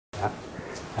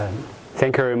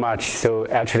Thank you very much. So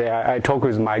actually, I talked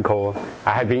with Michael.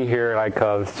 I had been here like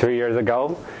 3 years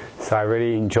ago, so I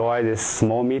really enjoy this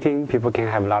small meeting. People can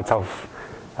have lots of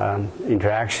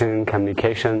interaction,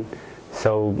 communication.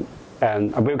 So I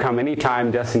welcome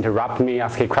anytime. Just interrupt me,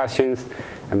 ask me questions.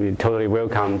 I mean, totally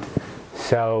welcomed.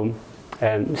 So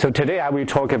today I will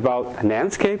talk about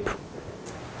landscape.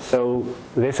 So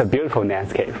this is a beautiful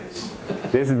landscape.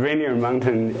 This is Rainier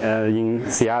Mountain in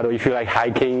Seattle. If you like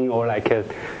hiking or like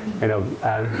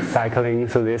cycling,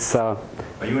 so this. Are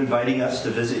you inviting us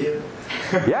to visit you?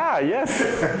 Yeah. Yes.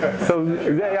 So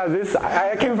this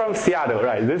I came from Seattle,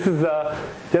 right? This is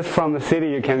just from the city.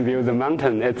 You can view the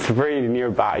mountain. It's very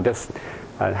nearby, just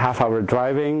a half-hour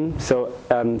driving. So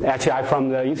actually, I'm from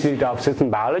the Institute of System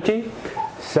Biology.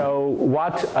 So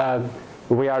what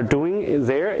we are doing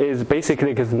there is basically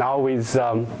because now with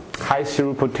high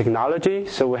throughput technology,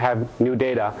 so we have new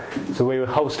data. So we will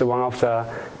host one of the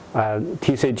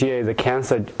TCGA, the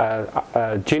cancer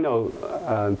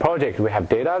genome project. We have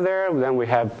data there. Then we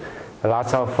have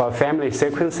lots of family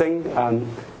sequencing.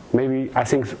 Maybe I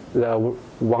think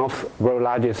one of the world's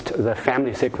largest, the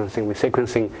family sequencing. We're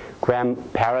sequencing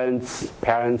grandparents,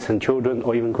 parents, and children,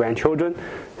 or even grandchildren.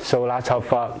 So lots of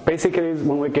basically,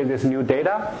 when we get this new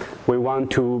data, we want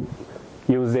to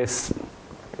use this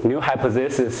new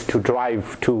hypothesis to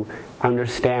drive to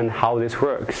understand how this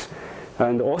works.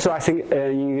 And also, I think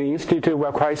in the institute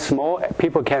we're quite small.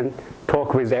 People can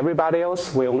talk with everybody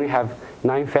else. We only have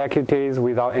 9 faculties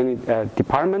without any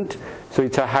department, so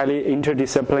it's a highly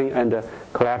interdisciplinary and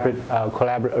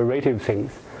collaborative thing.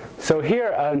 So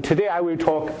here today I will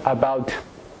talk about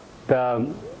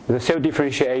the cell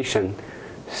differentiation.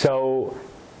 So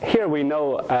here we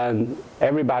know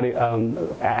everybody,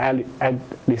 at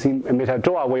least in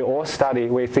Zhou, we all study.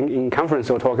 We think in conference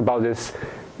we'll talk about this,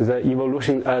 the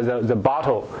evolution, the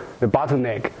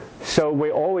bottleneck. So we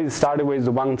always start with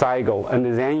one zygote,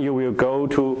 and then you will go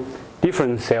to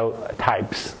different cell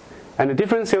types. And the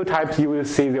different cell types, you will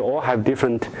see they all have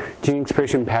different gene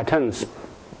expression patterns.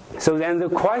 So then the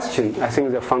question, I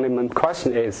think the fundamental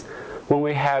question is, when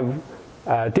we have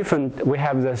we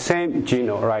have the same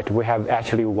genome, right? We have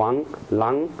actually one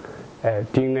long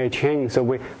DNA chain.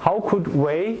 So how could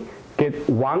we get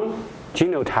one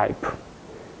genotype?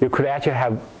 You could actually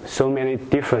have so many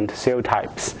different cell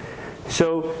types.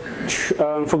 So,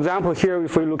 for example, here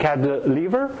if we look at the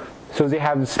liver, so they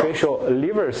have special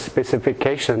liver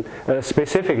specification,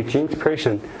 specific gene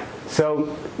expression.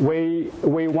 So we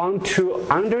want to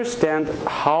understand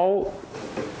how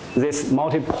this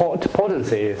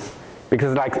multipotency is.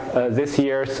 Because like last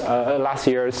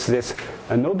year's this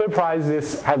Nobel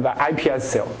Prize have an iPS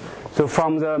cell. So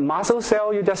from the muscle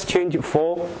cell, you just change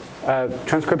 4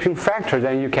 transcription factors,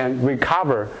 and you can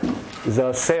recover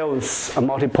the cell's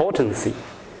multipotency.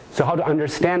 So how to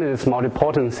understand this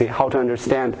multipotency? How to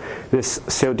understand this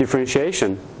cell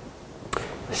differentiation?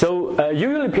 So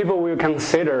usually people will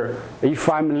consider, if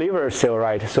I'm liver cell,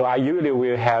 right? So I usually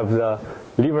will have the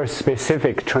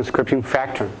liver-specific transcription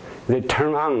factor. They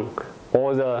turn on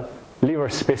all the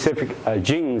liver-specific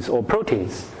genes or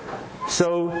proteins.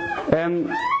 So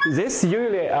this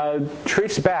usually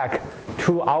traces back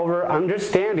to our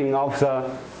understanding of the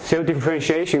cell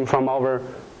differentiation from our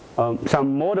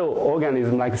some model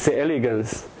organism like C.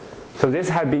 elegans. So this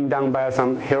has been done by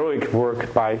some heroic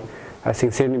work by, I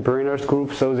think, Sidney Brenner's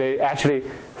group. So they actually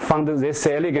found that this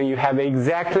C. elegans, you have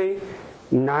exactly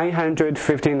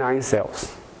 959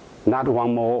 cells. Not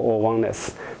one more or one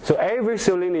less. So every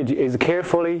cell lineage is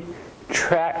carefully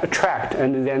tracked,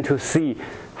 and then to see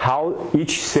how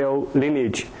each cell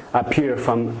lineage appear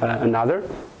from another.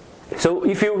 So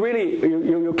if you really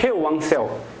you kill one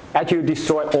cell, actually you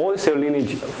destroy all the cell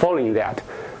lineage following that.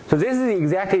 So this is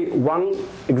exactly one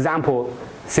example.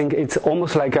 Think it's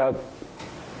almost like a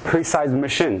precise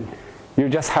machine. You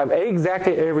just have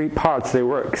exactly every part that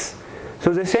works.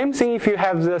 So the same thing if you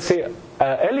have the cell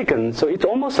elegans, so it's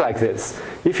almost like this.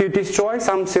 If you destroy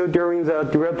some cell during the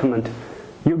development,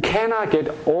 you cannot get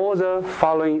all the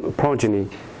following progeny.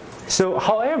 So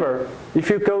however, if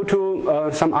you go to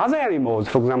some other animals,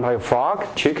 for example, like frog,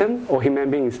 chicken, or human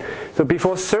beings, so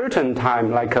before certain time,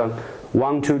 like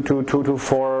 1 to 2 to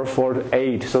 4, 4 to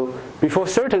 8, so before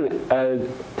certain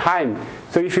time,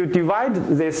 so if you divide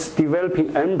this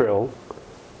developing embryo,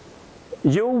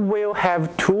 you will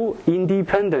have 2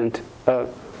 independent,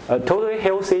 totally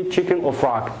healthy chicken or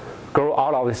frog grow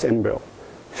out of this embryo.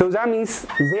 So that means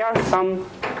there are some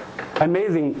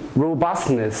amazing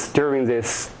robustness during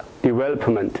this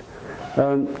development.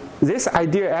 This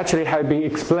idea actually has been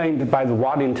explained by the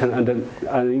Waddington, and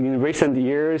in recent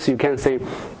years, you can see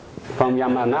from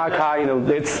Yamanaka,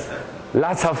 it's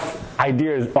lots of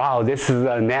ideas. Wow, this is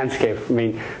a landscape. I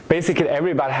mean, basically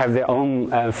everybody has their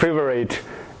own favorite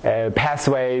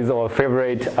pathways or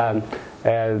favorite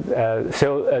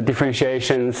cell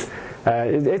differentiations.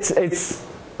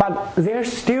 But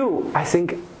there's still, I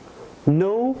think,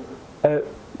 no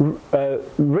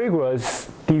rigorous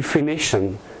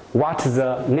definition what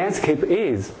the landscape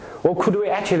is. Or could we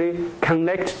actually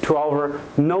connect to our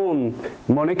known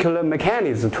molecular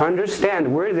mechanism to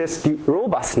understand where this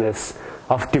robustness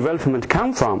of development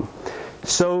comes from?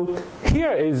 So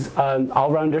here is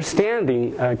our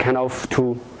understanding kind of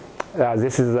to,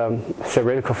 this is a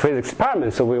theoretical physics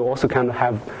experiment, so we also kind of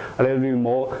have a little bit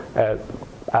more,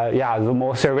 the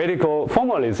more theoretical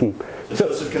formalism. So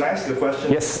can I ask a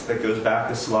question? Yes. That goes back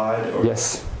a slide? Or,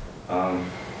 yes. Or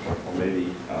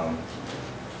maybe,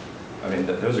 I mean,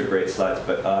 those are great slides,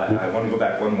 but I want to go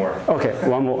back one more. Okay,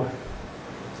 one more.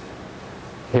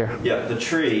 Here. Yeah, the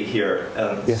tree here,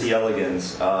 yes. C.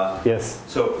 elegans. Yes.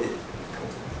 So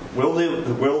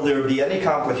will there be any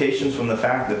complications from the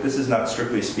fact that this is not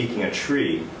strictly speaking a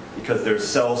tree, because there's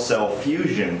cell-cell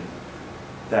fusion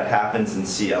that happens in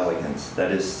C. elegans?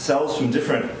 That is, cells from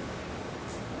different,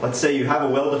 let's say you have a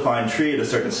well-defined tree at a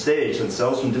certain stage, and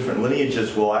cells from different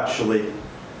lineages will actually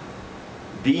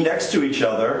be next to each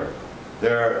other.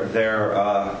 Their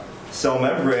cell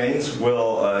membranes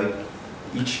will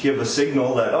each give a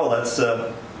signal that, oh, let's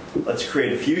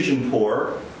create a fusion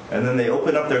pore, and then they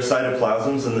open up their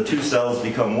cytoplasms, and the two cells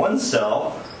become one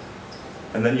cell,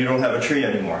 and then you don't have a tree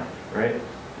anymore, right?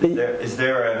 Is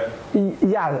there a...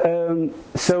 the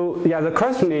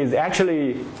question is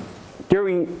actually,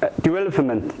 during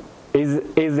development,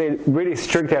 is it really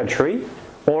strictly a tree?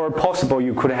 Or possible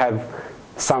you could have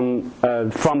some,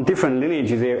 from different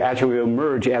lineages, they actually will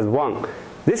merge as one.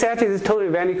 This actually is a totally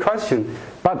valid question.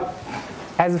 But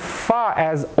as far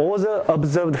as all the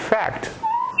observed fact,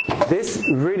 this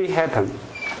really happened.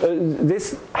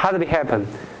 This hardly happened.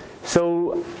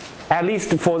 So at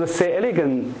least for the C.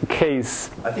 elegans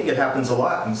case, I think it happens a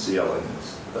lot in C.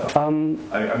 elegans. I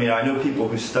mean, I know people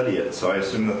who study it, so I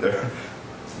assume that they're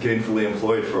gainfully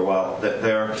employed for a while. That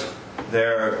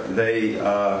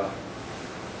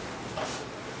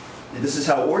this is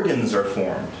how organs are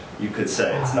formed, you could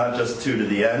say. It's not just two to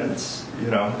the ends.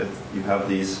 You know, you have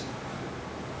these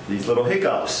little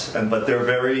hiccups, but they're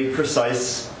very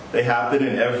precise. They happen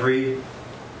in every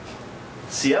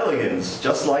C. elegans,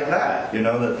 just like that. You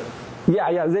know that.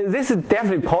 Yeah. This is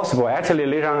definitely possible. Actually,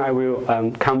 later on I will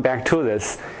come back to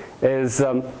this.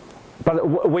 But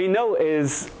what we know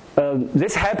is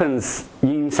this happens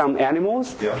in some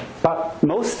animals. Yeah. But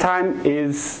most time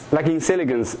is like in C.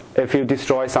 elegans. If you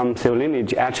destroy some cell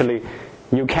lineage, actually,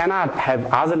 you cannot have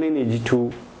other lineage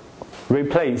to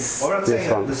replace well, I'm not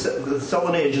this saying one. The cell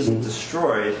lineage isn't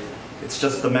destroyed. It's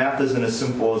just the math isn't as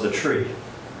simple as a tree.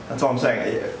 That's all I'm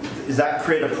saying. Does that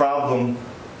create a problem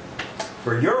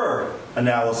for your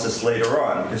analysis later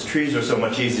on? Because trees are so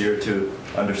much easier to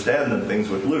understand than things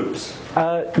with loops.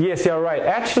 Yes, you're right.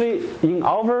 Actually, in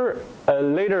our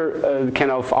later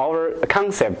kind of our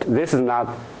concept, this is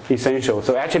not essential.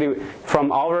 So actually,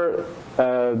 from our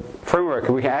framework,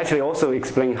 we can actually also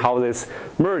explain how this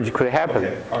merge could happen.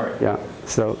 Okay, all right. Yeah.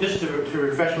 So just to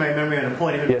refresh my memory on a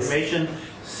point of information, yes.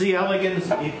 C.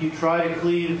 elegans, if you try to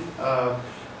cleave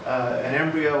an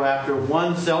embryo after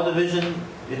one cell division,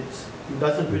 it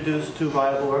doesn't produce two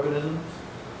viable organisms?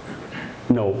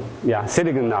 No. Yeah, C.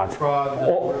 elegans not.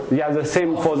 The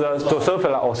same for the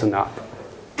Drosophila also not.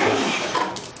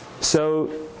 So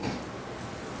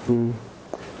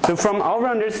from our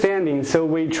understanding, so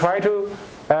we try to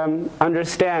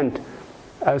understand.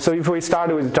 So if we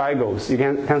start with zygos, you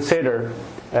can consider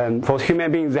for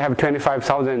human beings they have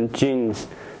 25,000 genes.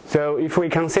 So if we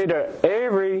consider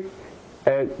every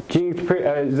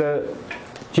the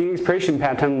gene expression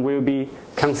pattern will be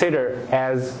considered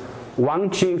as one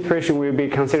gene expression will be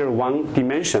considered one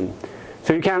dimension.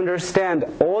 So you can understand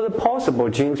all the possible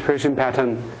gene expression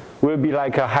pattern will be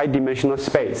like a high dimensional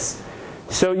space.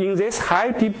 So in this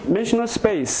high dimensional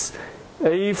space,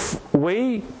 if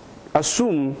we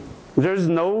assume there's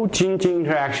no gene-gene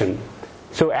interaction,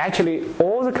 so actually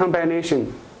all the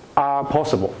combinations are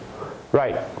possible,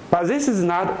 right? But this is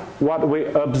not what we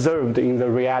observed in the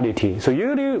reality. So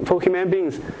usually for human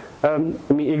beings,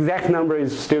 exact number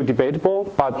is still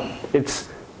debatable, but it's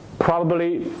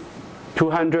probably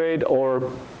 200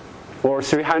 or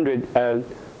 300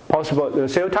 possible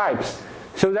cell types.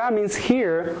 So that means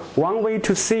here, one way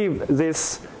to see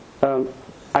this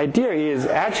idea is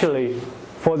actually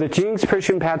for the gene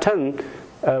expression pattern,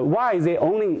 why is it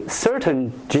only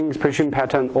certain gene expression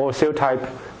pattern or cell type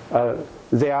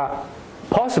they are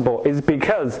possible is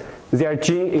because there are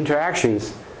gene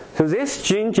interactions. So this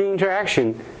gene-gene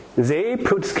interaction, they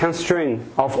put constraint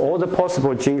of all the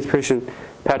possible gene expression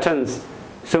patterns.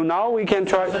 So now we can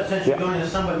try. Since you're going into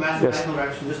somewhat mathematical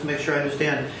direction, just to make sure I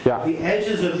understand, the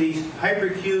edges of these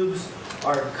hypercubes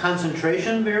are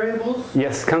concentration variables?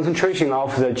 Yes, concentration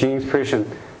of the gene expression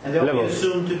and they'll levels. Be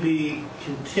assumed to be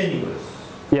continuous.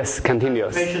 Yes,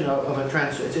 continuous. Of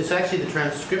a it's actually the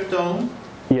transcriptome.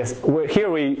 Yes, here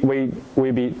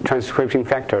we be transcription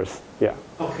factors. Yeah.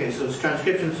 Okay, so it's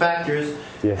transcription factors,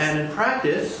 yes. And in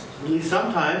practice, at least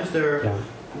sometimes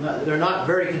they're not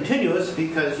very continuous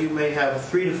because you may have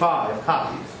 3 to 5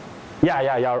 copies.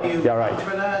 Yeah, you're right.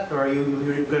 For that, or are you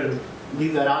going to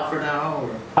leave that out for now?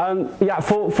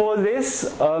 Or? For this,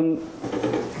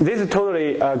 this is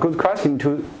totally a good question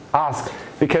to ask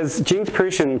because gene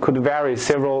expression could vary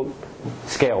several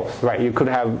scales, right? You could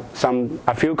have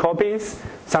a few copies,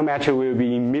 some actually will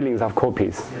be millions of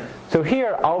copies. Yeah. So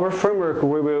here, our framework,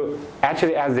 we will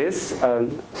actually at this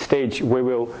stage, we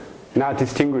will not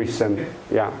distinguish them. Okay.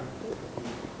 Yeah.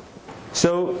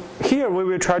 So here we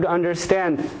will try to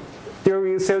understand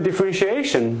during cell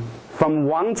differentiation from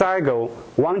one zygote,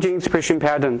 one gene expression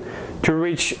pattern, to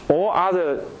reach all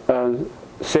other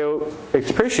cell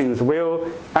expressions,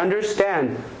 we'll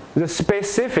understand the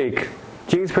specific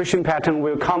gene expression pattern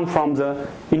will come from the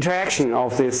interaction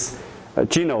of these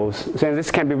genomes. So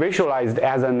this can be visualized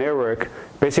as a network,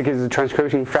 basically the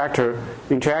transcription factor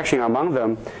interaction among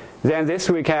them. Then this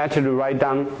we can actually write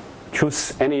down,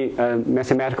 choose any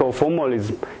mathematical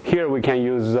formalism. Here we can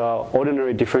use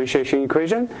ordinary differentiation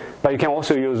equation, but you can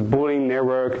also use Boolean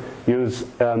network, use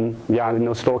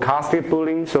stochastic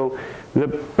Boolean. So the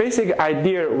basic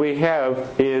idea we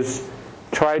have is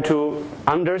try to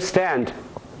understand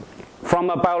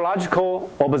from a biological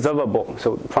observable,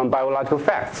 so from biological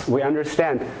facts, we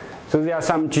understand. So there are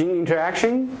some gene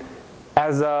interaction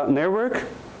as a network.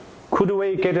 Could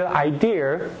we get an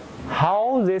idea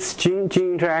how this gene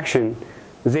interaction,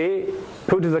 they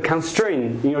put the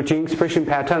constraint in your gene expression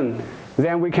pattern,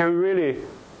 then we can really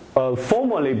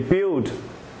formally build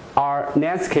our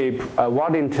landscape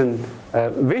Waddington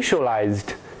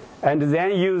visualized, and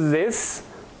then use this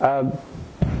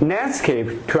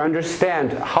landscape to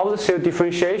understand how the cell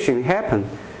differentiation happen.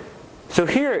 So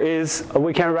here is,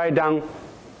 we can write down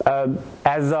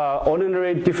as an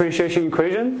ordinary differentiation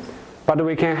equation, but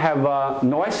we can have a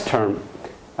noise term.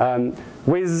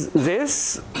 With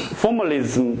this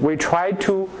formalism, we try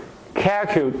to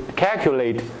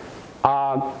calculate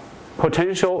a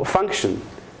potential function.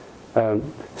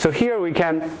 So here we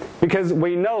can, because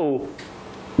we know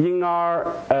in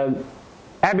our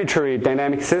arbitrary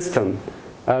dynamic system,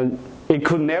 it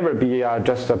could never be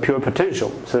just a pure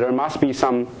potential. So there must be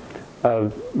some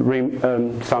other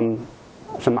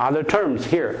terms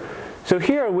here. So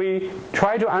here we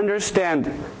try to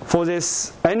understand for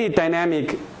this any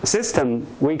dynamic system,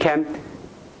 we can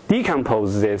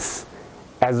decompose this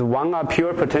as one a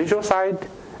pure potential side,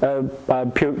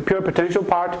 pure potential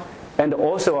part, and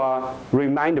also a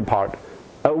reminder part.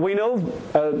 We know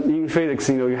in physics,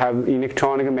 you have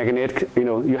electronic and magnetic,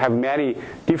 you have many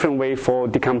different ways for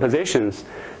decompositions.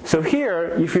 So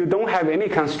here, if you don't have any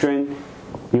constraint,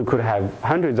 you could have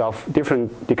hundreds of different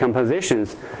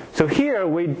decompositions. So here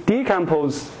we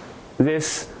decompose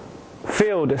this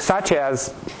field such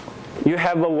as you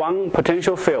have a one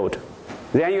potential field.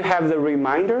 Then you have the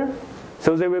reminder,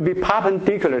 so they will be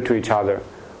perpendicular to each other.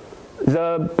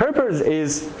 The purpose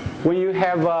is when you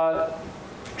have a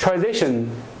transition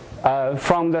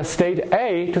from the state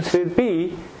A to state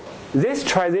B, this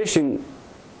transition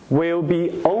will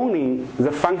be owning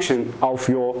the function of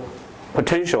your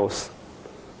potentials.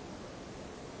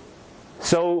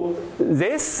 So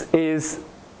this is,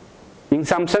 in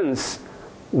some sense,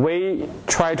 we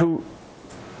try to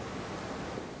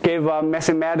give a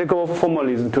mathematical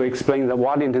formalism to explain the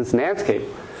Waddington's landscape.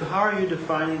 So how are you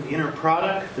defining the inner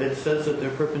product that says that they're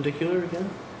perpendicular again?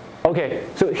 Okay,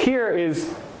 so here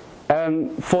is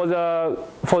for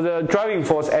the driving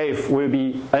force F will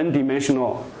be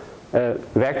n-dimensional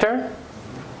vector.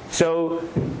 So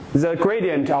the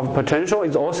gradient of potential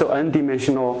is also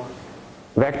n-dimensional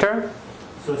vector.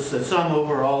 So it's the sum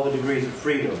over all the degrees of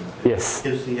freedom. Yes.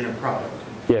 Is the inner product.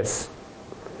 Yes.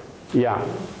 Yeah.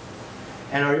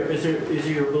 And is it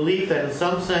your belief that in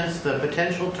some sense the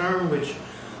potential term, which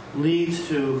leads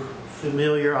to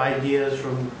familiar ideas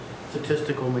from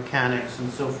statistical mechanics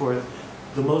and so forth,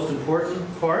 the most important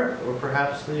part, or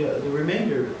perhaps the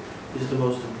remainder is the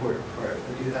most important part?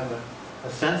 Do you have a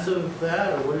sense of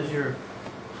that, or what is your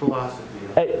philosophy.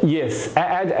 Yes,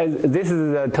 this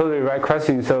is a totally right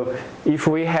question. So if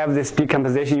we have this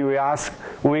decomposition, you will ask,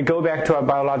 when we go back to our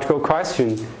biological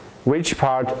question, which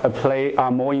part play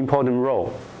a more important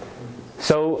role?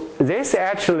 So this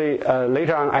actually,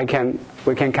 later on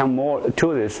we can come more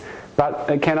to this, but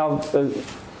a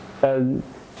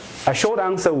short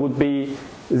answer would be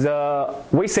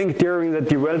we think during the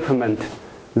development,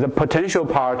 the potential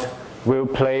part will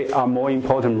play a more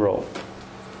important role.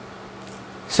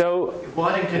 So if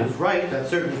Waddington is right, that's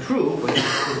certainly true, but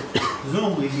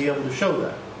presumably be able to show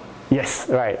that. Yes,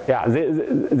 right. Yeah,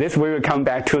 this we will come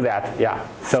back to that. Yeah.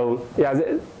 So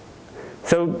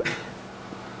so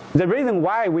the reason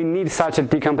why we need such a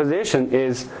decomposition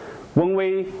is when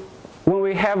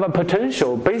we have a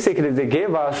potential, basically they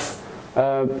give us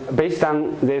based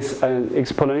on this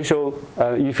exponential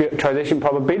transition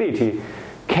probability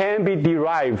can be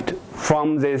derived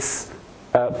from this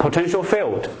potential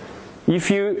field.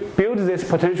 If you build this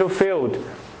potential field,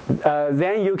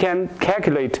 then you can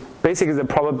calculate basically the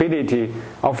probability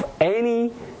of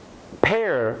any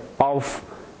pair of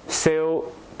cell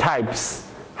types,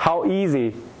 how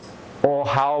easy or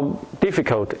how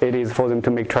difficult it is for them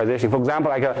to make transition. For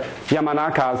example, like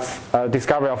Yamanaka's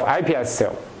discovery of iPS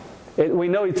cell. We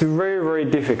know it's very, very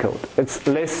difficult. It's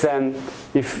less than,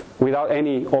 if without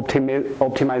any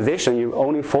optimization, you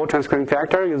only 4 transcription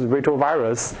factor use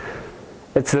retrovirus,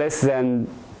 it's less than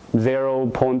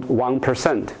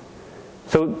 0.1%.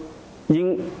 So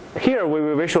here we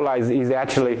will visualize is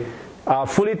actually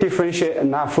fully differentiated,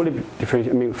 not fully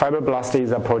differentiated. I mean, fibroblast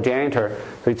is a progenitor,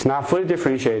 so it's not fully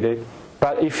differentiated.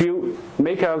 But if you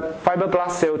make a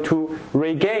fibroblast cell to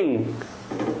regain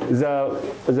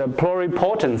the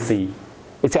pluripotency,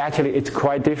 it's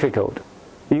quite difficult.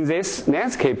 In this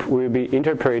landscape will be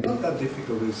interpreted. It's not that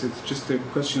difficult. It's just a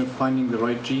question of finding the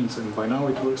right genes, and by now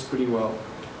it works pretty well.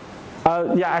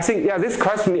 I think this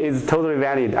question is totally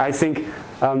valid. I think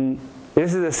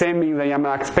this is the same in the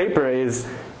Yamanaka's paper. Is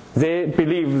they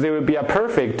believe there will be a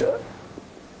perfect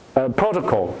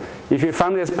protocol. If you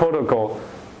find this protocol,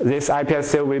 this iPS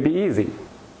cell will be easy.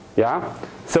 Yeah.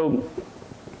 So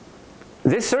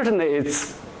this certainly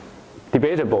is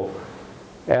debatable.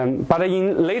 But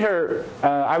in later,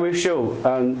 I will show.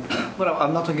 Well,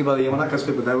 I'm not talking about the Yamanaka's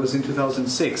paper. That was in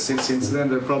 2006. Since then,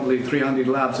 there are probably 300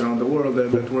 labs around the world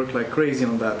that work like crazy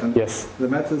on that. And yes. The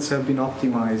methods have been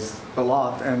optimized a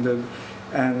lot, and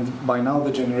by now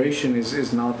the generation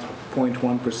is not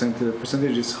 0.1%. The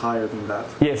percentage is higher than that.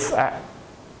 Yes,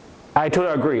 I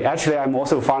totally agree. Actually, I'm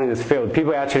also found in this field.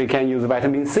 People actually can use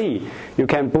vitamin C. You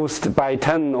can boost by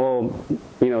 10 or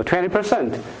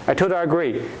 20%. I totally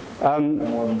agree.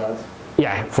 More than that.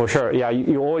 Yeah, for sure. Yeah,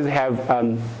 you always have.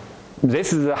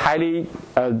 This is a highly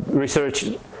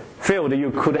researched field.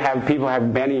 You could have people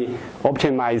have many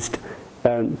optimized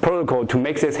protocol to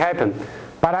make this happen.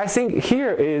 But I think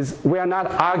here is we are not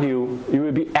argue it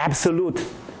will be absolute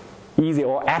easy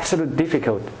or absolute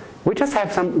difficult. We just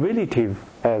have some relative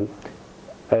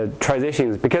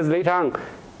transitions, because later on,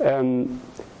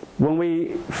 when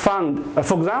we found,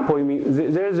 for example,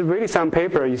 there's really some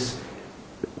papers,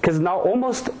 because now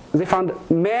almost they found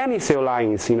many cell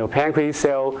lines, pancreas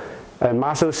cell,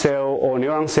 muscle cell, or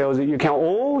neuron cells. You can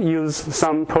all use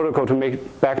some protocol to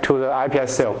make back to the iPS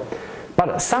cell.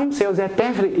 But some cells are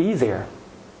definitely easier,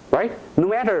 right? No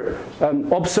matter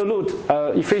absolute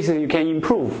efficiency, you can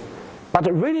improve. But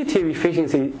the relative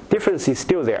efficiency difference is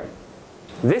still there.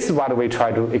 This is what we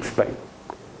try to explain.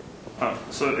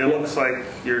 So it looks like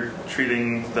you're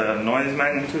treating the noise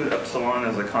magnitude epsilon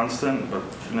as a constant, but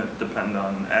shouldn't it depend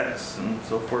on x and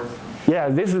so forth? Yeah,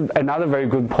 this is another very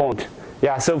good point.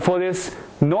 Yeah, so for this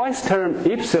noise term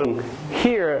epsilon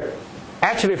here,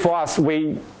 actually for us,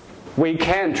 we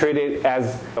can treat it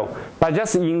as, but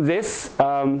just in this,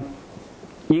 for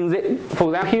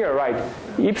example here, right,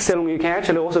 epsilon, you can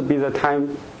actually also be the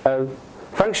time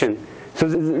function. So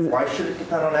why should it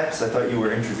depend on x? I thought you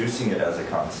were introducing it as a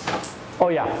constant. Oh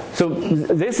yeah, so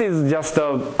this is just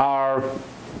our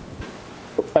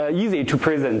easy to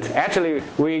present. Actually,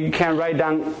 we can write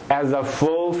down as a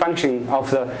full function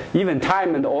of the even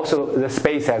time and also the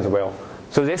space as well.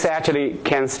 So this actually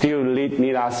can still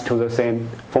lead us to the same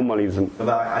formalism. But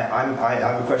I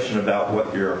have a question about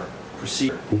what your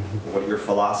procedure, what your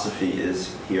philosophy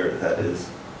is here. That is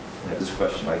this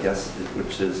question, I guess,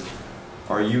 which is,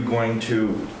 are you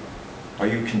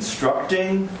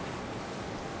constructing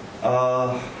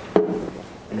an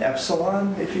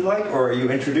epsilon, if you like, or are you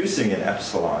introducing an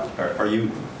epsilon? Are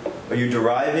you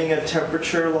deriving a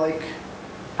temperature-like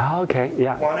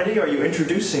quantity, or are you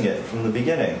introducing it from the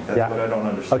beginning? That's what I don't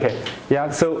understand. Okay. Yeah.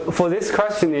 So for this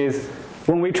question is,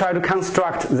 when we try to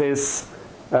construct this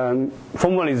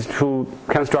formulas to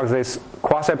construct this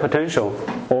quasi-potential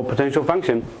or potential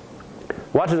function,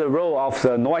 what is the role of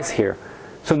the noise here?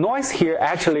 So noise here,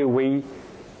 actually we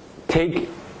take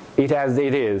it as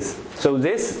it is. So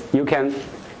this you can,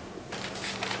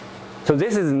 so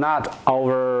this is not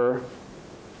our,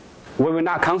 we will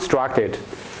not construct it.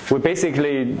 We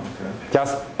basically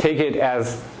just take it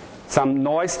as some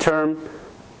noise term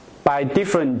by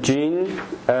different gene.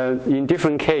 In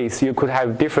different case, you could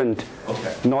have different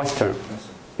noise term.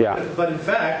 Yeah. But in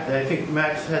fact, I think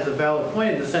Max has a valid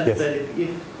point in the sense that if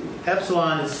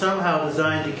epsilon is somehow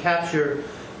designed to capture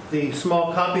the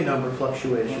small copy number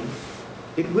fluctuations,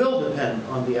 it will depend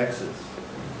on the x's.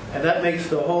 And that makes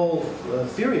the whole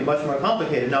theory much more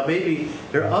complicated. Now, maybe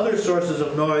there are other sources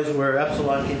of noise where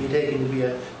epsilon can be taken to be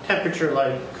a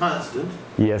temperature-like constant.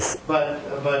 Yes. But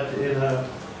in a,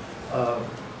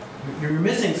 you're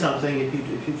missing something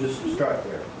if you just start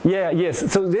there. Yeah.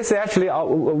 Yes. So this actually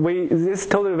this is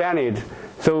totally valid.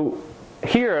 So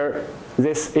here,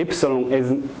 this epsilon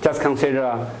is just considered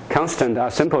a constant,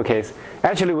 a simple case.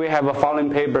 Actually, we have a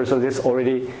following paper, so this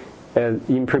already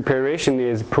in preparation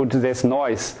is put this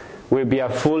noise will be a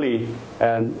fully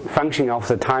function of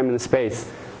the time and space.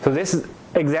 So this is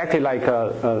exactly like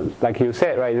you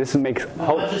said, right? This makes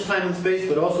not just time and space,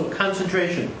 but also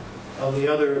concentration of the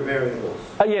other variables.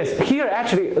 Yes, here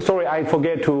actually, sorry, I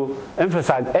forget to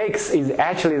emphasize, X is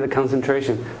actually the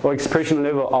concentration or expression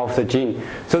level of the gene.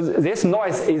 So this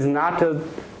noise is not the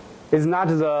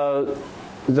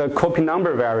copy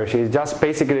number variation. It's just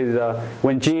basically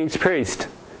when gene expressed.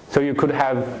 So you could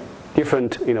have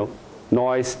different,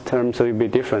 noise terms, so it would be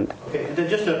different. Okay, and then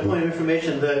just a point of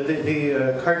information,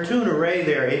 the cartoon array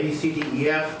there, A, B, C, D, E,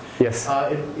 F, yes.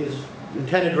 Is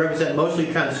intended to represent mostly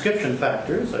transcription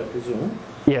factors, I presume.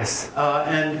 Yes.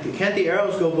 And can't the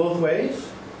arrows go both ways?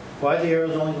 Why are the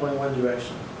arrows only going one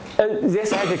direction?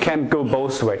 This actually can go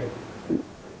both ways.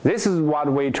 This is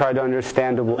what we try to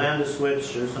understand. Lambda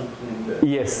switch or something.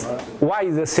 Yes. Why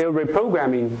is the cell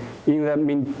reprogramming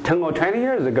in 10 or 20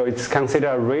 years ago, it's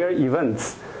considered rare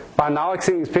events. But now I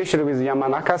think, especially with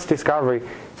Yamanaka's discovery,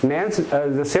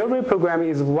 the cell reprogramming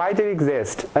is widely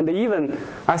exist. And even,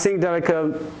 I think that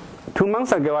 2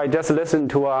 months ago, I just listened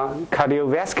to a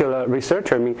cardiovascular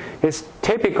researcher. I mean, it's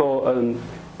typical,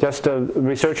 just a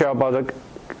researcher about the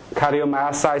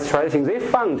cardiomyocyte tracing. They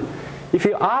found if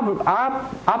you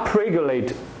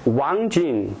upregulate one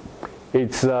gene,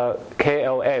 it's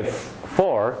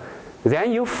KLF4,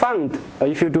 then you found,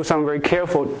 if you do some very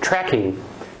careful tracking,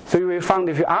 so you will find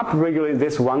if you upregulate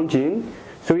this one gene,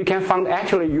 so you can find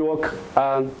actually your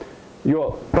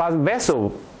blood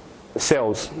vessel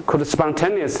cells could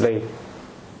spontaneously,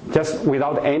 just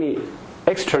without any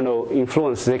external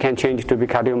influence, they can change to be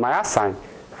cardiomyocyte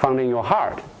found in your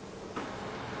heart.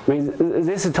 I mean,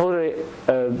 this is totally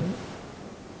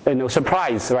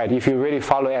surprise, right? If you really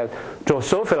follow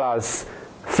Drosophila's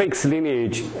fixed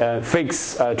lineage,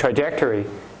 fixed trajectory,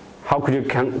 how could you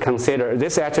consider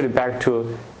this? Actually, back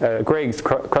to Greg's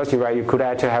question, right? You could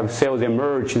actually have cells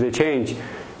emerge, they change.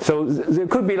 So there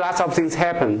could be lots of things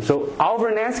happen. So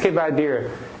our landscape idea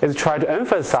is try to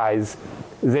emphasize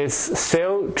this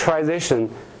cell transition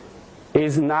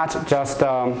is not just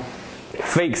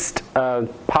fixed,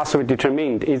 possibly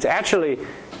determined. It's actually,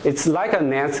 it's like a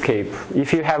landscape.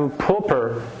 If you have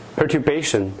proper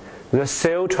perturbation, the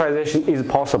cell transition is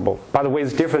possible, but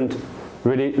with different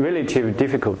relative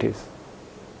difficulties.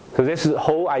 So this is the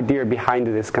whole idea behind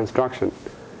this construction.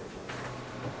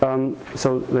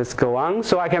 So let's go on.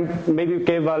 So I can maybe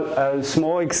give a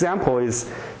small example.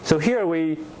 So here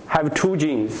we have 2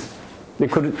 genes. They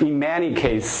could, in many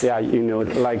cases,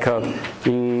 like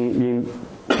in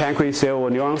pancreas cell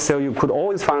or neuron cell, you could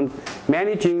always find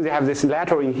many genes that have this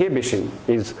lateral inhibition.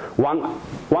 Is one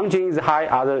gene is high,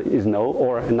 other is low,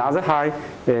 or another high,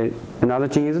 another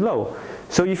gene is low.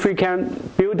 So if we can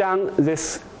build down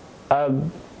this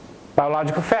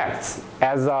biological facts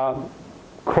as a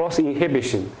cross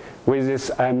inhibition with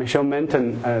this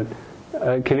Michel-Menton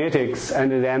kinetics,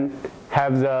 and then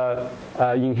have the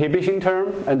inhibition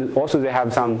term, and also they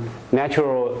have some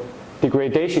natural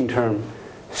degradation term.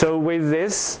 So with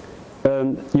this,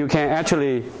 you can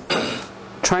actually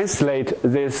translate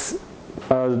this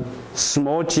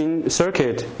small gene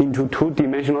circuit into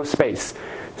 2-dimensional space.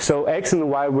 So X and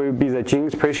Y will be the gene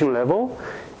expression level,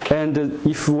 and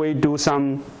if we do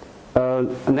some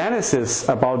analysis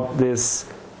about this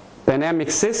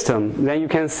dynamic system, then you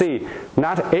can see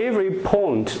not every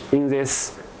point in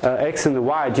this X and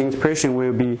Y gene expression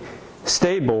will be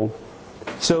stable.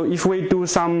 So if we do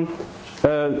some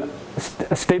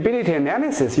stability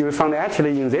analysis, you will find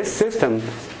actually in this system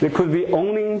there could be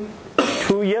only 2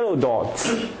 two yellow dots,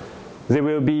 they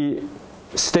will be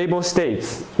stable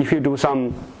states. If you do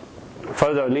some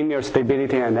further linear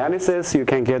stability analysis, you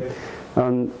can get,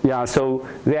 so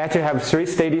they actually have three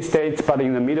steady states, but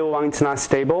in the middle one it's not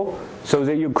stable. So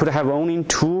that you could have only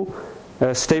two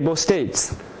stable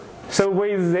states. So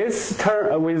with this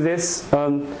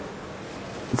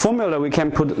formula, we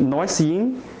can put noise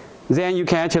in. Then you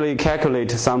can actually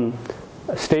calculate some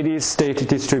steady state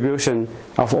distribution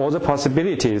of all the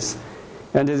possibilities.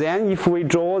 And then if we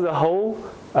draw the whole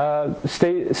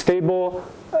stable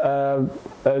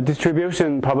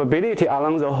distribution probability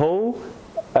along the whole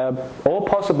all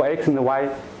possible x and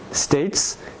y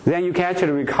states, then you can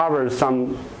actually recover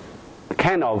some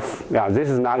kind of, this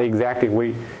is not exactly,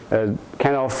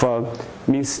 kind of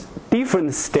means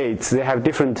different states, they have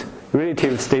different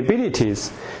relative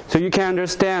stabilities. So you can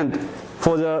understand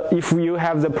if you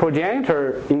have the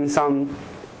progenitor in some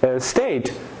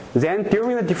state, then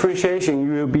during the differentiation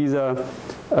you will be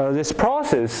this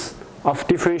process of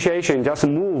differentiation just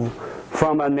move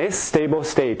from a less stable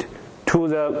state to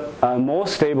the more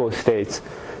stable states.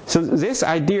 So this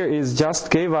idea is just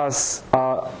gave us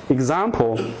an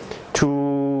example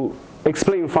to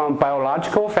explain from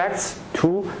biological facts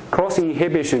to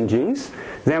cross-inhibition genes.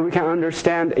 Then we can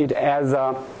understand it as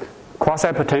a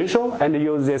quasi-potential, and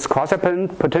use this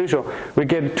quasi-potential, we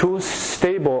get two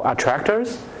stable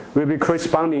attractors will be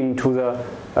corresponding to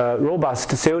the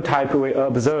robust cell type we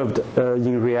observed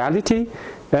in reality.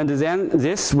 And then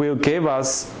this will give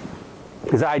us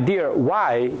the idea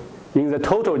why in the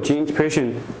total gene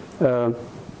expression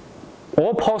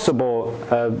all possible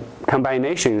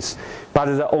combinations, but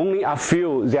only a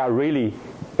few they are really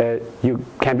you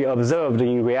can be observed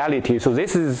in reality. So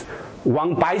this is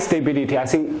one bistability I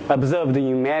think observed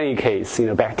in many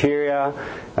cases, bacteria,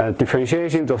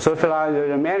 differentiation, Drosophila,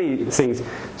 there are many things.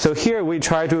 So here we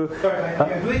try to. I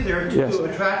agree there are two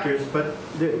attractors, but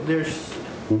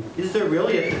is there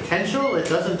really a potential? It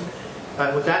doesn't.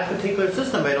 With that particular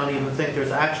system, I don't even think there's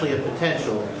actually a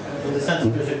potential, in the sense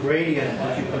that there's a gradient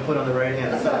that you can put on the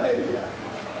right-hand side.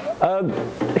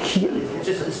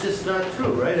 It's just not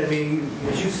true, right? I mean,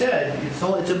 as you said, it's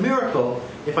a miracle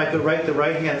if I could write the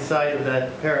right-hand side of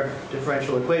that pair of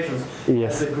differential equations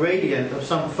as a gradient of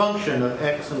some function of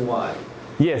x and y.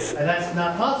 Yes. And that's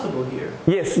not possible here.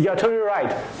 Yes, you're totally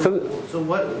right. So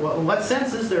what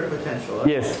sense is there potential?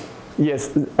 Yes.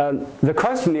 The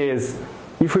question is,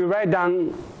 if we write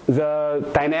down the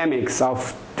dynamics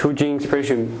of two gene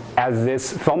expression as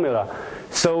this formula,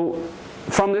 so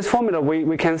from this formula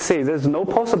we can see there's no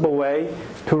possible way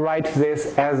to write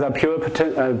this as a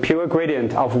pure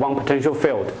gradient of one potential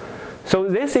field. So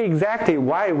this is exactly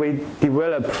why we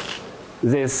develop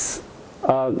this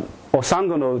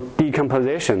orthogonal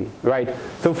decomposition, right?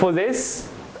 So for this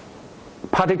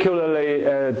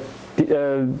particularly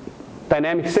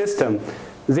dynamic system,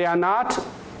 they are not.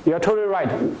 You're totally right.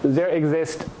 There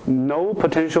exists no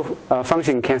potential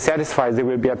function can satisfy there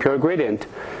will be a pure gradient.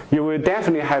 You will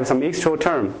definitely have some extra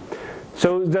term.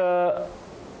 So the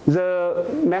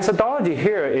methodology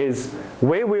here is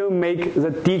we will make the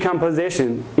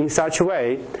decomposition in such a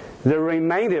way the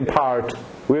remaining part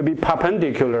will be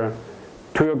perpendicular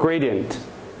to your gradient.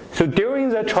 So during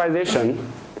the transition,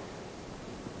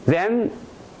 then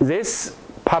this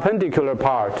perpendicular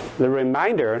part, the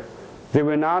remainder, they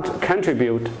will not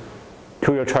contribute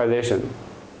to your transition.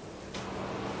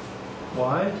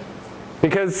 Why?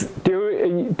 Because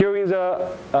during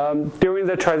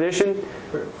the transition,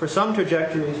 for some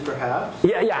trajectories, perhaps.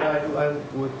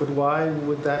 But why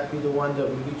would that be the one that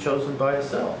would be chosen by a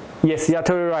cell? Yes, you're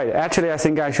totally right. Actually, I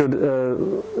think I should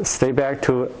stay back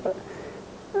to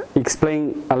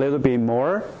explain a little bit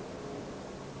more.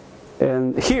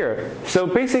 And here, so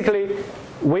basically,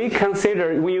 we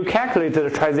consider when you calculate the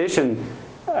transition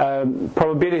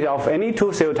probability of any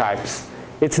two cell types,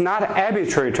 it's not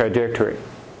arbitrary trajectory.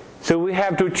 So we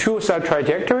have to choose a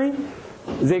trajectory.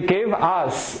 They give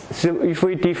us, so if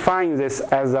we define this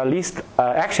as a least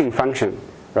action function,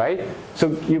 right?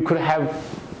 So you could have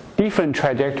different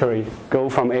trajectory go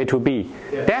from A to B.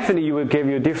 Yeah. Definitely, you will give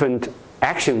you different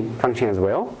action function as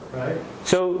well. Right.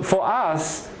 So for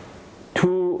us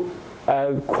to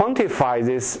quantify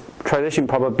this transition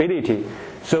probability,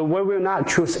 so we will not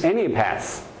choose any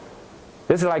path.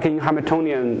 This is like in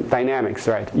Hamiltonian dynamics,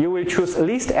 right? You will choose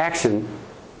least action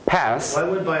path. Why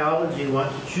would biology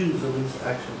want to choose the least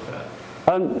action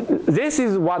path? This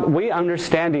is what we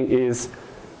understanding is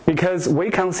because we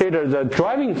consider the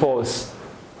driving force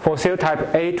for cell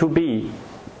type A to B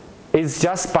is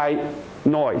just by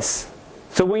noise.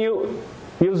 So when you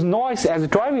use noise as a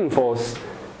driving force,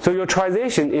 so your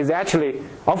transition is actually,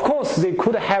 of course, they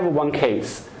could have one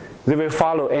case. they will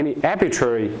follow any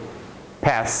arbitrary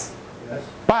path. Yes.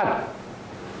 But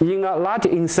in a large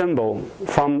ensemble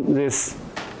from this,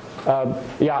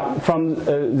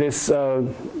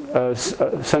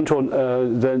 central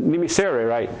the limit theory,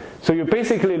 right? So you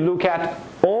basically look at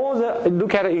an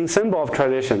ensemble of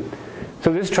transition.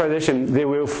 So this transition,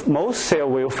 most cell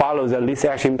will follow the least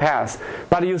action path,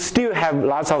 but you still have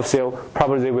lots of cell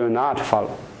probably they will not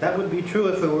follow. That would be true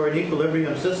if it were an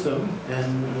equilibrium system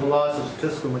and the laws of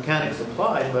statistical mechanics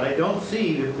applied, but I don't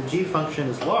see, if the G function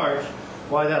is large,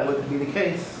 why that would be the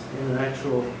case in an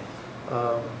actual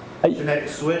genetic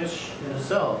switch in a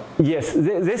cell. Yes,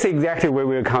 this is exactly where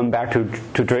we'll come back to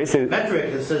trace it.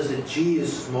 Metric that says that G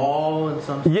is small and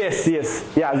something. Yes,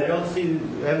 yeah. I don't see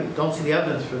the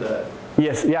evidence for that.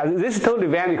 Yes, yeah, this is totally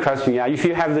valid question. Yeah, if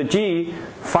you have the G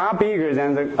far bigger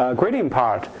than the gradient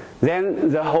part, then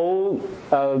the whole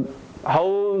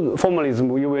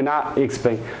formalism you will not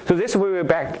explain. So this we will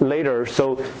back later.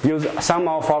 So use some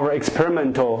of our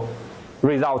experimental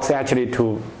results actually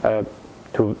to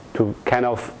kind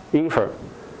of infer.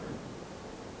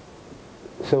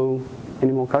 So,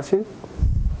 any more questions?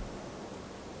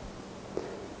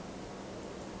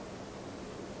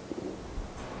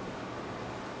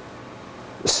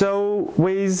 So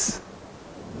with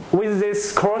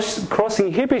this cross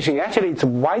inhibition, actually it's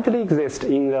widely exist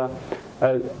in the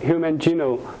human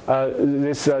genome,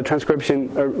 this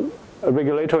transcription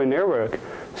regulatory network.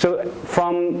 So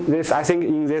from this, I think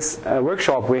in this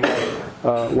workshop we have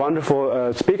a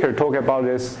wonderful speaker talk about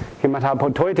this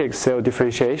hematopoietic cell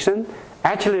differentiation.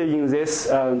 Actually in this,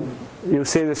 you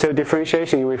see the cell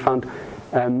differentiation, we found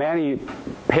many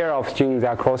pair of genes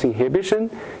that cross inhibition.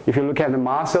 If you look at the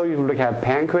muscle, you look at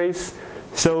pancreas.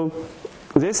 So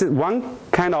this is one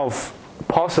kind of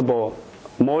possible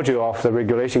module of the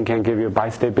regulation can give you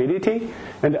bistability,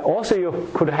 and also you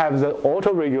could have the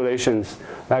auto regulations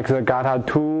like the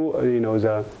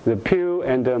GATA2, the PU,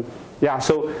 and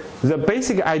So the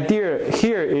basic idea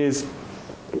here is,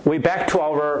 we back to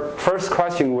our first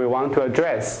question we want to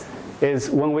address is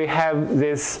when we have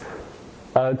this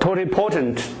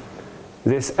totipotent,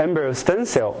 this embryo stem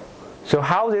cell. So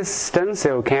how this stem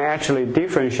cell can actually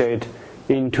differentiate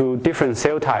into different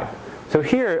cell type. So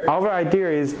here, our idea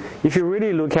is, if you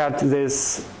really look at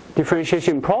this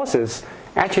differentiation process,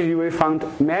 actually you will find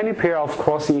many pair of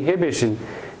cross inhibition.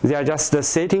 They are just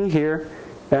sitting here,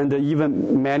 and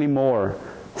even many more.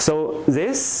 So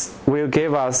this will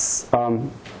give us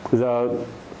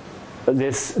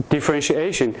this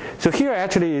differentiation. So here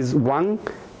actually is one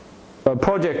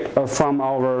project from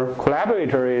our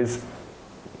collaborators,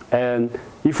 and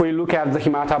if we look at the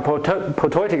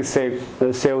hematopoietic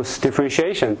cells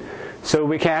differentiation, so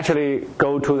we can actually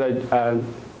go to the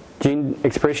gene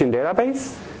expression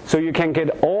database. So you can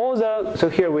get all the, so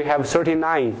here we have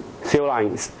 39 cell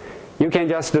lines. You can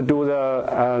just do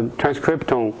the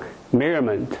transcriptome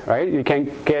measurement, right? You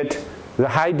can get the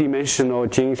high dimensional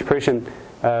gene expression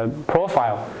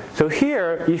profile. So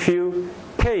here, if you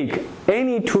take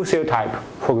any two cell type,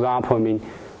 for example,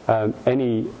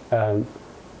 any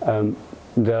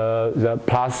the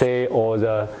plus A or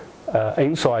the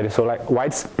inside, so like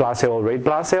white blood cell or red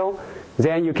blood cell,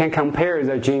 then you can compare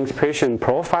the gene expression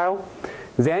profile.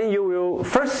 Then you will,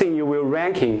 first thing you will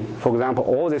ranking, for example,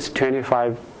 all these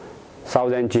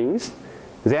 25,000 genes.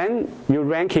 Then you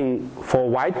ranking for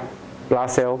white blood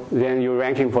cell, then you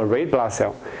ranking for red blood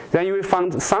cell. Then you will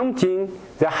find some genes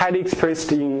that are highly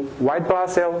expressed in white blood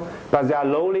cell, but they are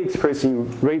lowly expressed in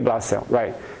red blood cell,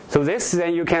 right? So this,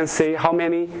 then you can see how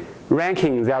many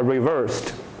rankings they are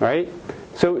reversed, right?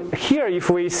 So here, if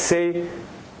we say,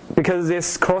 because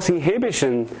this cross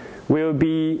inhibition will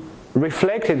be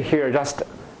reflected here, just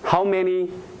how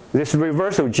many this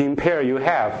reversal gene pair you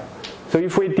have. So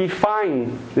if we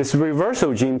define this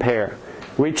reversal gene pair,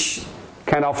 which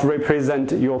kind of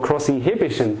represent your cross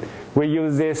inhibition, we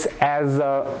use this as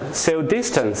a cell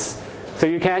distance. So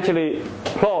you can actually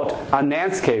plot a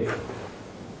landscape,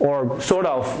 or sort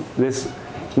of this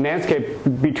landscape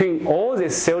between all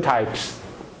these cell types.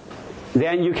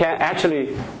 Then you can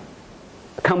actually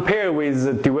compare with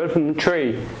the development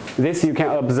tree. This you can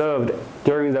observe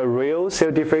during the real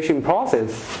cell differentiation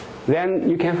process. Then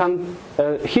you can find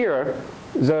here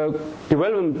the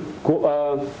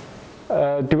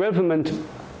development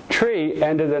tree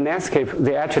and the landscape.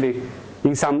 They actually,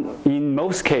 in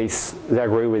most cases, they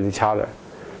agree with each other.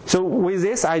 So with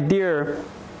this idea,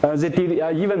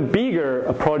 the even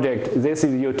bigger project. This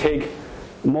is you take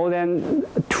more than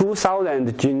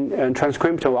 2,000 gene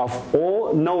transcriptome of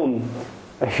all known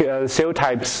cell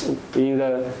types in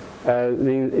the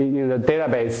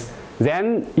database.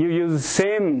 Then you use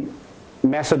same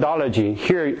methodology.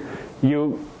 Here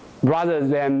you rather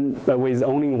than with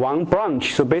only one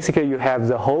branch. So basically you have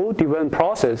the whole development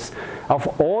process of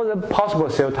all the possible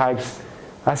cell types.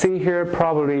 I think here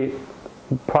probably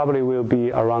will be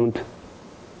around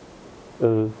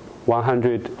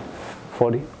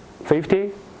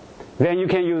 150. Then you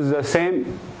can use the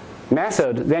same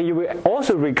method. Then you will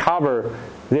also recover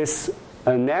this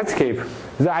landscape.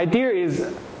 The idea is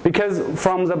because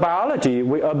from the biology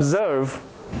we observe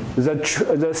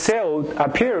the cell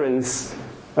appearance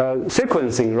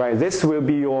sequencing, right? This will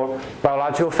be your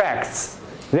biological facts.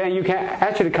 Then you can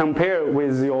actually compare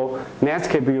with your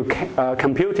landscape you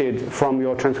computed from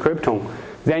your transcriptome.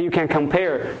 Then you can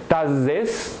compare, does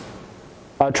this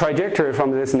trajectory from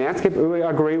this landscape will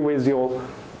agree with your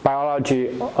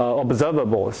biology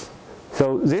observables?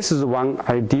 So this is one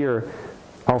idea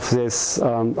of this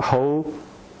whole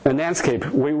landscape.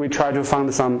 We try to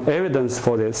find some evidence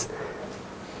for this.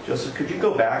 Joseph, could you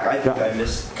go back? I think I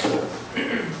missed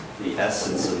the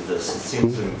essence of this. It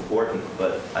seems important,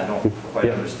 but I don't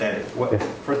quite understand it.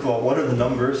 First of all, what are the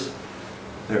numbers?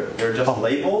 They're just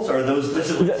labels? Or are those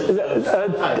different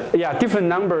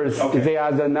numbers. Okay. They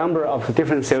are the number of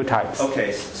different cell types.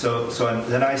 Okay, so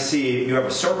then I see you have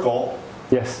a circle.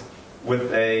 Yes.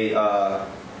 With a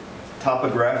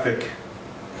topographic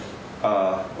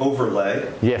overlay.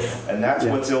 Yes. And that's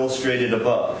what's illustrated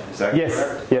above. Is that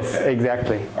correct? Yes, okay.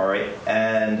 Exactly. All right.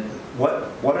 And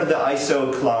what are the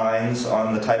isoclines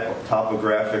on the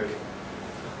topographic?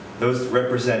 Those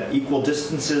represent equal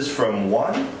distances from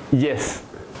 1? Yes.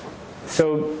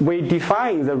 So we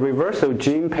define the reversal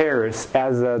gene pairs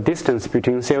as a distance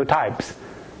between cell types.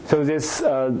 So this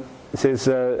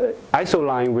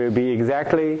isoline will be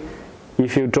exactly,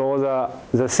 if you draw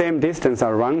the same distance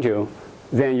around you,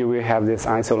 then you will have this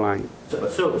isoline.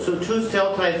 So two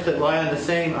cell types that lie on the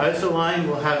same isoline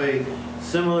will have a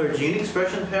similar gene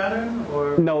expression pattern,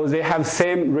 or? No, they have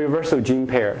same reversal gene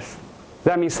pairs.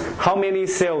 That means how many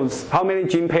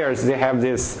gene pairs they have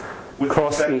this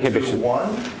cross inhibition. With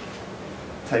respect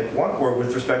to type 1, or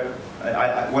with respect,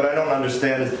 what I don't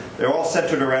understand is they're all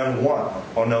centered around 1.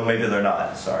 Oh no, maybe they're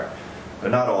not, sorry. They're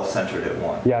not all centered at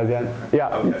 1.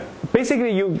 Okay.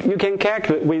 Basically, you can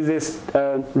calculate with this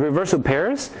reversal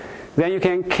pairs, then you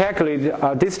can calculate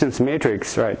a distance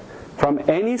matrix, right? From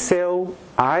any cell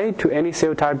I to any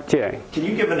cell type J. Can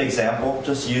you give an example,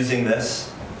 just using this?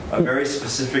 A very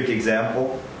specific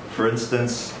example? For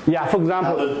instance, for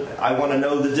example, I want to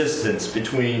know the distance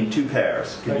between two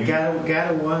pairs.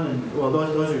 GATA1 and, well,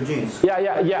 those are genes.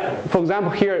 For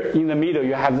example, here in the middle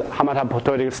you have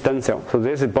hematopoietic stem cell. So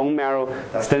this is bone marrow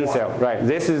stem cell, right?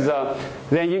 This is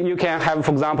then you can have,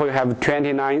 for example, you have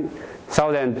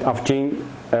 29,000 of gene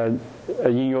in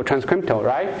your transcriptome,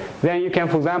 right? Then you can,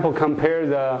 for example, compare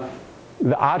the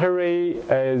artery,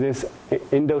 this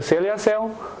endothelial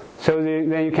cell. So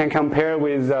then you can compare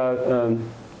with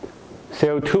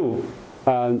cell 2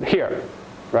 here,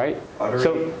 right? Artery?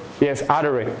 So yes,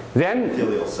 artery. Then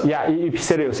epithelial cells.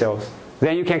 Epithelial cells.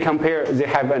 Then you can compare. They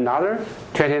have another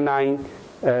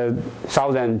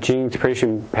 29,000 gene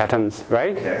expression patterns,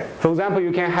 right? Okay. For example,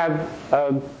 you can have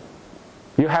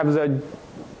you have the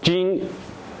gene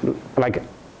like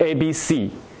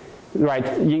ABC, right?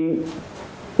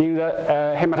 In the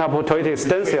hematopoietic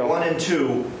stem cell. 1 and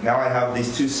 2, now I have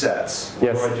these two sets.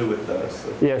 What do I do with those?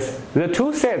 Yes, the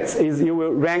two sets is you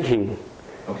will ranking.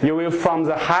 Okay. You will from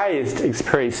the highest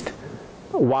expressed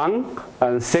 1,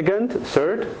 second,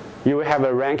 third, you will have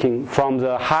a ranking from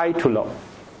the high to low,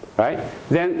 right?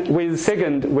 Then with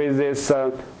second, with this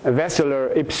vascular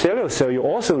epithelial cell, you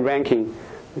also ranking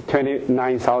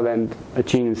 29,000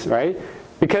 genes, right?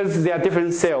 Because they are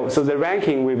different cells, so the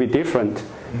ranking will be different.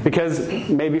 Because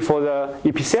maybe for the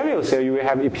epithelial cell, you will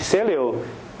have epithelial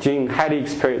gene highly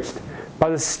expressed.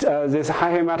 But this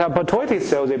hematopoietic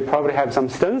cell, they probably have some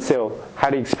stem cell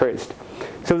highly expressed.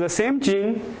 So the same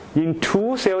gene in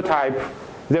two cell type,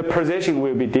 their position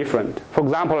will be different. For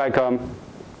example, like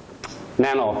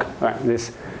nanoc, right?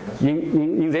 This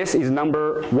in this is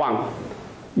number 1.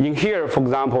 In here, for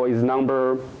example, is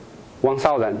number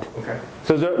 1,000. Okay.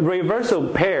 So the reversal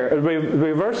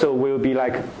will be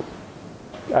like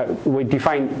we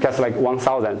define just like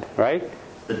 1,000, right?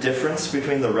 The difference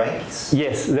between the ranks?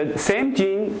 Yes, the same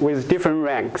gene with different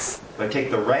ranks. If I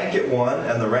take the rank at one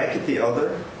and the rank at the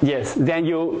other? Yes, then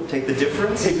you take the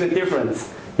difference? Take the difference.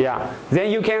 Yeah. Then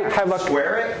you can have a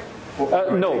square it?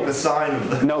 No. Take the sign of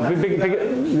the no.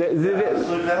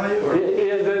 absolute value? Or?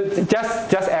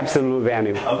 Just absolute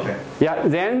value. Okay. Yeah.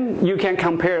 Then you can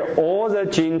compare all the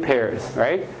gene pairs,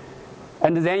 right?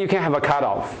 And then you can have a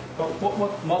cutoff. But what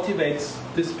motivates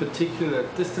this particular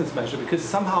distance measure? Because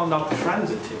somehow not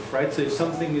transitive, right? So if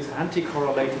something is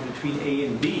anti-correlated between A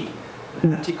and B,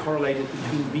 anti-correlated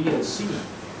between B and C,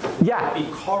 yeah, be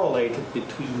correlated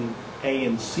between A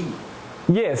and C.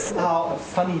 Yes. Somehow a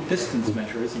funny distance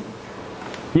measure, isn't it?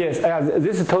 Yes,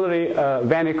 this is totally a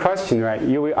valid question, right?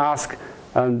 You will ask,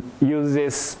 use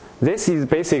this. This is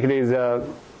basically the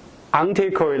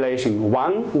anti-correlation,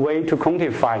 one way to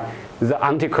quantify the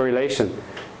anti-correlation.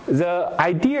 The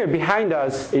idea behind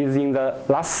us is in the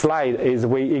last slide is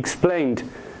we explained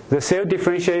the cell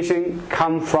differentiation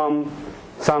come from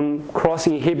some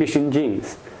cross-inhibition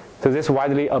genes. So this is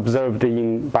widely observed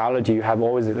in biology. You have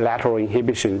always lateral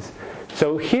inhibitions.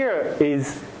 So here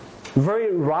is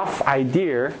very rough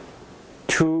idea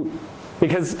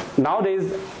because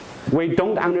nowadays we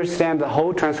don't understand the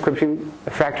whole transcription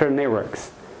factor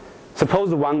networks.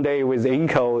 Suppose one day with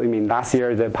INCO, last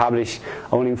year they published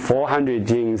only 400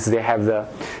 genes. They have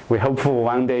we hope for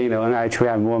one day, NIH will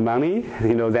have more money,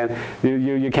 then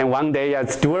you can one day,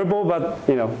 it's doable, but,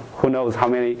 who knows how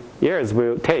many years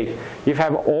will take. If you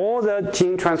have all the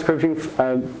gene transcription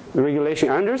regulation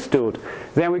understood,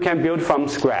 then we can build from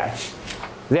scratch.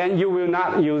 Then you will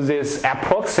not use this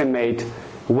approximate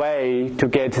way to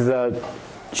get the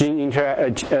gene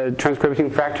transcription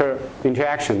factor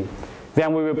interaction.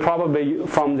 Then we will probably,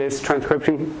 from this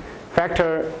transcription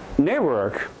factor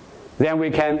network, then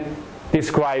we can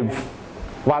describe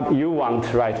what you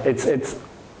want, right? It's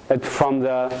from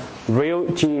the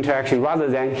real gene interaction rather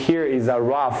than here is a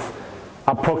rough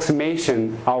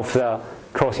approximation of the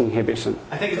cross inhibition.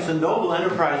 I think it's a noble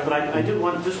enterprise, but I just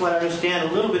want to understand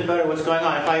a little bit better what's going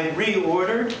on. If I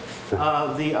reordered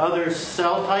the other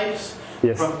cell types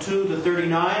from 2 to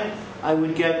 39, I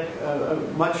would get a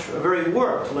very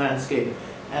warped landscape.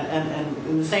 And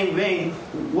in the same vein,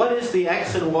 what is the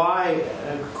X and Y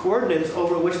coordinates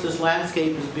over which this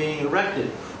landscape is being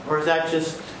erected? Or is that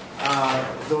just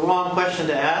the wrong question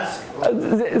to ask?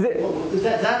 Does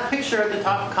that picture at the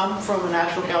top come from an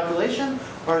actual calculation?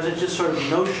 Or is it just sort of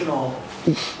notional,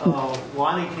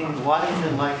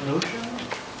 Waddington-like notion?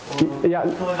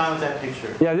 What's going on with that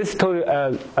picture? Yeah, this is totally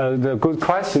the good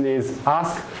question is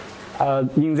ask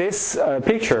in this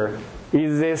picture,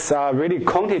 is this really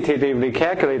quantitatively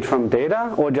calculated from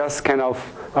data or just kind of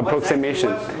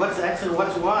approximation? What's X and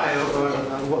what's Y, or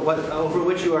over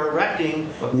which you are erecting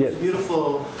this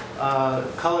beautiful,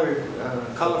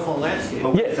 colorful landscape?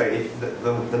 Okay,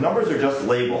 the numbers are just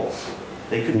labels.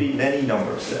 They could be many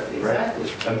numbers there, right?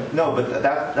 Exactly. No, but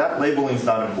that labeling is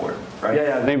not important, right?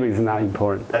 Yeah, labeling is not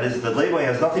important. That is, the labeling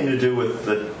has nothing to do with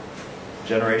the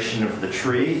generation of the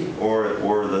tree or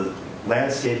the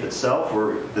landscape itself,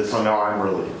 or this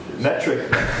metric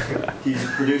he's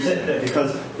producing,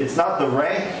 because it's not the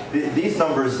rank. These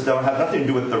numbers don't have nothing to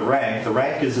do with the rank. The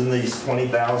rank is in these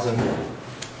 20,000.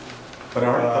 But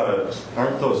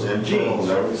aren't those internal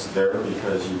nodes there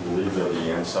because you believe they're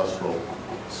the ancestral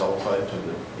cell type of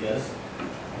the? Yes.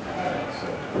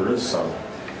 So there is some.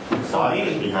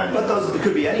 Behind But those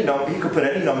could be any number. You could put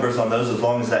any numbers on those as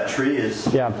long as that tree is.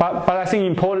 Yeah, but I think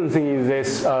important thing is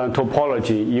this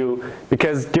topology.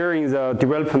 Because during the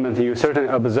development you certainly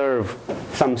observe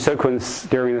some sequence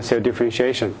during the cell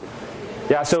differentiation.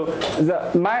 Yeah, so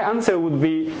my answer would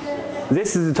be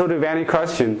this is a totally valid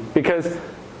question because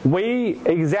we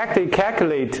exactly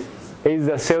calculate is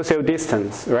the cell-cell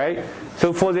distance, right?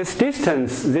 So for this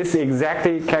distance, this is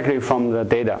exactly calculated from the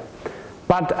data.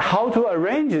 But how to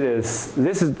arrange this?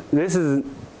 This is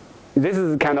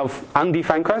kind of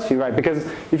undefined question, right? Because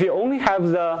if you only have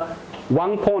the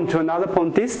one point to another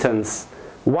point distance,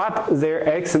 what their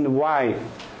x and y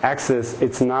axis,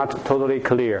 it's not totally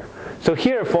clear. So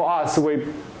here for us,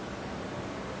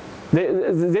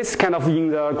 this kind of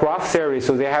in the graph theory,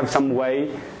 so they have some way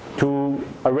to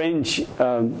arrange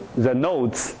the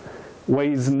nodes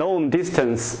with known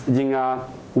distance in a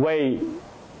way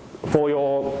for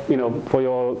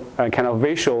your kind of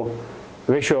visual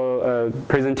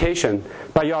presentation.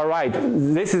 But you are right,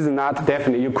 this is not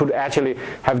definite. You could actually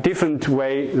have different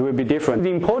way, it will be different. The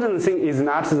important thing is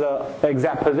not the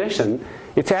exact position,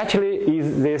 it actually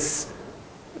is this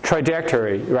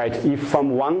trajectory, right? If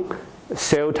from one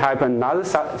cell type and another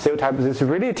cell type, this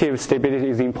relative stability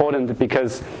is important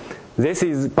because this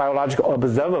is biological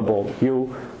observable.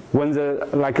 When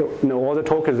all the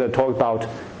talkers that talk about,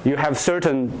 you have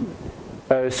certain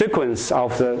sequence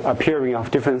of the appearing of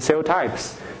different cell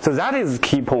types. So that is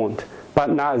key point, but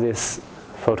not this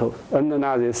photo,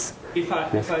 not this. If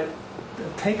I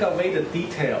take away the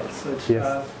details, which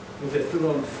they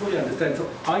still don't fully understand. So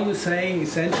are you saying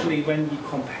essentially when you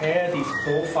compare these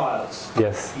profiles,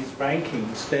 these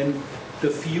rankings, then the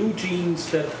few genes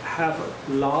that have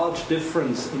a large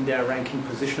difference in their ranking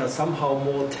position are somehow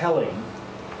more telling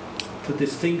to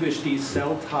distinguish these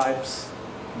cell types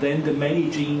than the many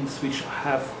genes which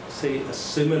have, say, a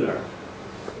similar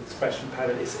expression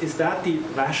pattern. Is that the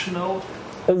rationale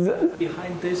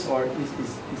behind this, or is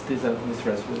this a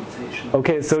misrepresentation?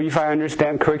 Okay, so if I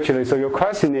understand correctly, so your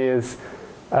question is,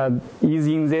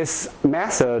 using this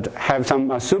method, have some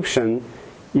assumption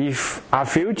if a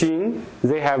few genes,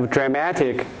 they have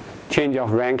dramatic change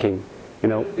of ranking. You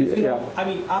know, I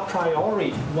mean, a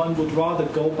priori, one would rather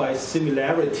go by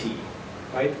similarity,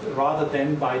 right, rather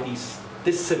than by these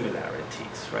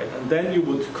dissimilarities, right? And then you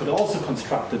could also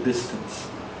construct a distance,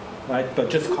 right? But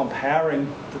just comparing,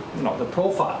 the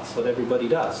profiles, what everybody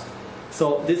does.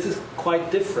 So this is quite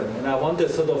different, and I wonder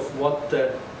sort of what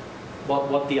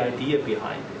the idea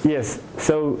behind this. Yes.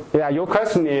 So your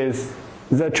question is,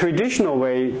 the traditional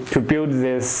way to build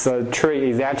this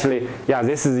tree is actually,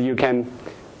 this is, you can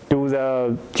do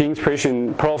the gene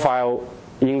expression profile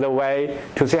in the way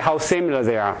to see how similar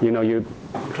they are. You know, you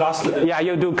cluster. Yeah,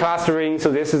 you do clustering. So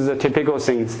this is the typical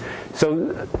things.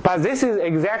 So, but this is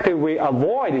exactly we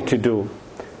avoid to do.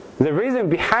 The reason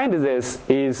behind this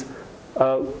is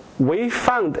we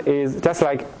found is just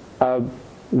like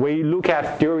we look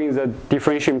at during the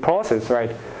differentiation process,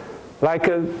 right? Like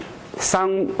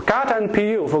some GATA and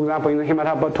PU, for example, in the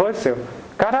hematopoietic cell,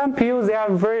 GATA and PU, they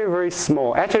are very, very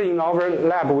small. Actually, in our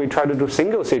lab, we try to do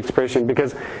single C expression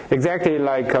because exactly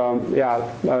like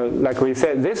like we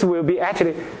said, this will be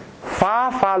actually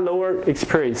far, far lower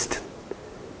expressed.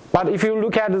 But if you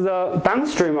look at the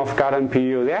downstream of GATA and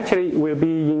PU, they actually will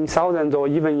be in thousands or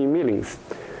even in millions.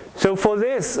 So for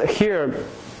this here,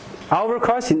 our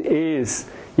question is,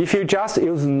 if you just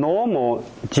use normal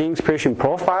gene expression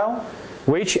profile,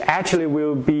 which actually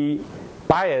will be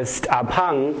biased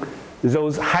upon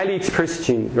those highly expressed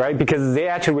genes, right? Because they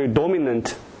actually will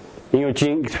dominant in your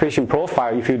gene expression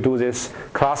profile. If you do this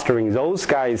clustering, those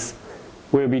guys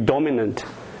will be dominant.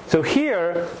 So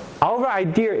here, our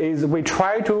idea is we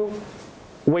try to,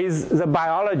 with the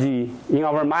biology in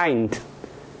our mind,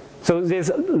 so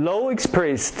this low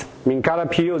expressed, I mean, GATA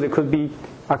PU, there could be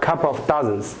a couple of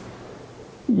dozens.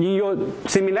 In your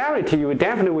similarity, you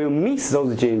definitely will miss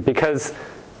those genes because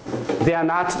they are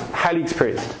not highly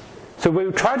expressed. So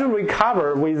we try to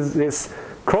recover with this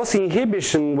cross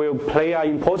inhibition will play an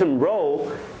important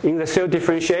role in the cell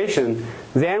differentiation.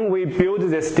 Then we build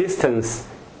this distance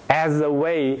as a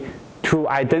way to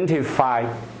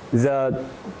identify the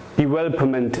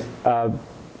development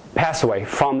pathway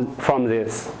from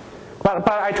this. But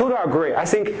I totally agree. I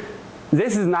think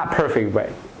this is not perfect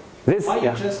way.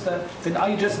 Are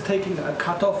you just taking a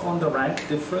cutoff on the rank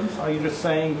difference? Are you just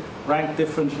saying rank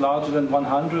difference larger than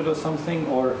 100 or something,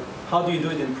 or how do you do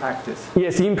it in practice?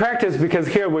 Yes, in practice, because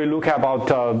here we look about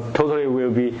totally will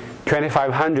be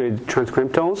 2,500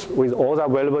 transcriptomes with all the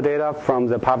available data from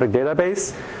the public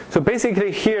database. So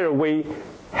basically here we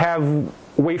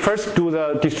first do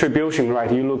the distribution,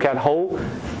 right? You look at whole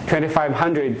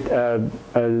 2,500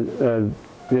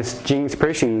 this gene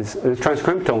expressions,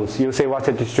 transcriptomes, you say what's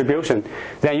the distribution.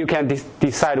 Then you can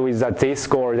decide with that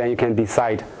Z-score, then you can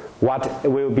decide what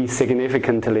will be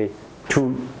significantly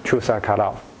to choose a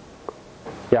cutoff.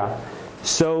 Yeah.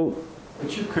 So.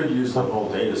 But you could use the whole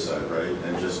data set, right,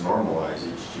 and just normalize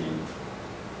each gene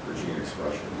for gene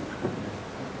expression.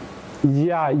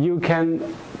 Yeah, you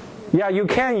can. Yeah, you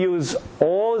can use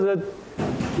all the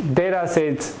data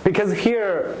sets because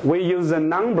here we use a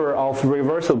number of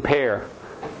reversal pair.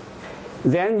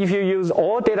 Then if you use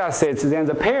all data sets, then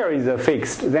the pair is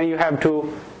fixed. Then you have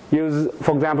to use,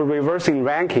 for example, reversing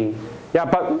ranking. Yeah,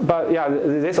 but yeah,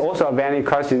 this also a valid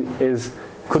question is,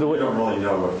 could we? You don't really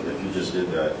know if you just did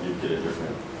that, you'd get a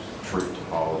different tree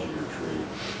topology or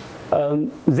tree.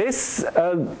 This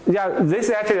is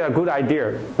actually a good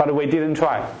idea, but we didn't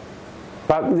try.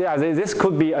 But yeah, this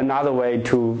could be another way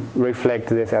to reflect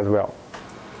this as well.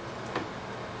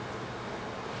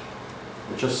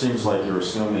 It just seems like you're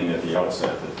assuming at the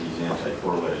outset that these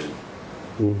anti-correlated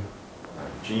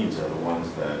genes are the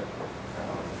ones that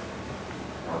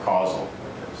are causal,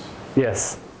 I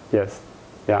guess. Yes,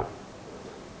 yeah.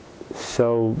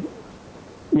 So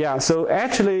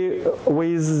actually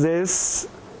with this,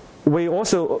 we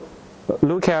also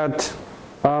look at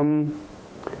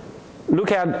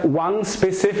one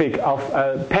specific of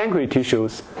pancreas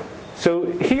tissues. So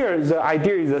here the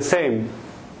idea is the same.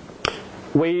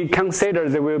 We consider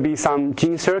there will be some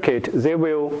gene circuit, they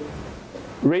will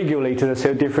regulate the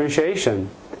cell differentiation.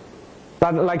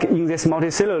 But like in this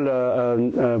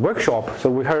multicellular workshop, so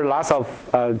we heard lots of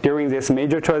during this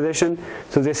major transition.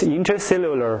 So this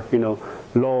intercellular,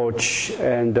 lodge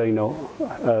and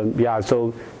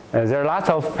So there are lots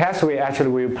of pathways actually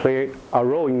will play a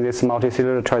role in this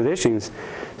multicellular transitions.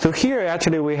 So here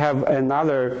actually we have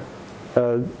another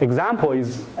example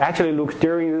is actually look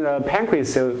during the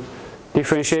pancreas cell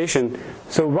differentiation.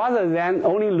 So rather than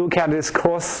only look at this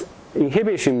cross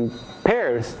inhibition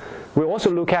pairs, we also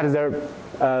look at their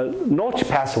notch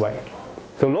pathway.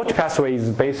 So notch pathway is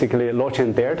basically notch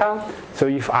and delta. So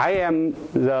if I am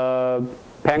the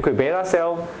pancreas beta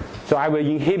cell, so I will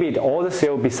inhibit all the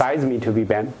cell besides me to be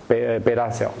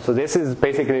beta cell. So this is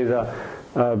basically the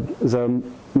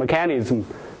mechanism.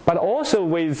 But also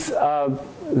with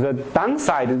the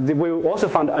downside, we also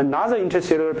found another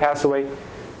intercellular pathway.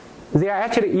 They are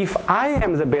actually, if I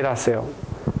am the beta cell,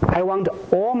 I want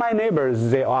all my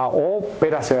neighbors, they are all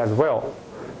beta cell as well.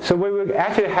 So we will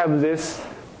actually have this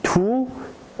two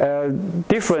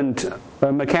different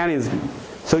mechanisms.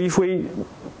 So if we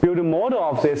build a model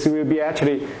of this, it will be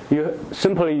actually,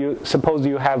 suppose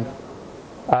you have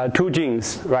two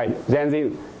genes, right?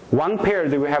 Then one pair,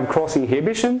 they will have cross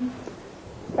inhibition,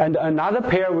 and another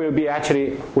pair will be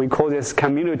actually, we call this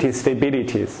community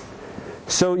stabilities.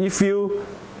 So if you,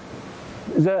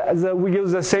 we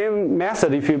use the same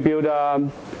method if you build a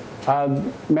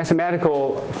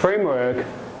mathematical framework,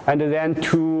 and then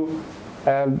to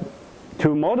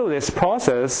model this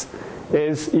process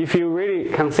is if you really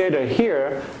consider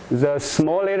here, the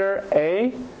small letter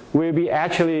a will be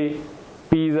actually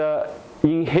be the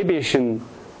inhibition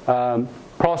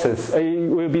process. It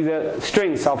will be the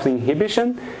strength of the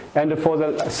inhibition, and for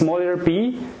the small letter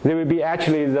b, there will be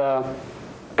actually the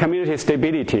community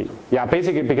stability. Yeah,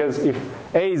 basically because if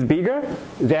A is bigger,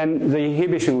 then the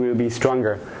inhibition will be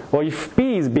stronger. Or if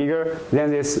B is bigger, then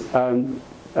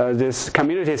this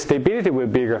community stability will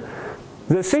be bigger.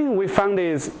 The thing we found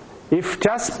is if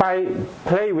just by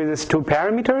play with these two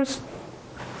parameters,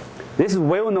 this is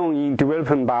well known in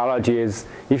development biology is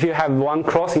if you have one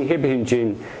cross inhibiting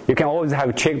gene, you can always have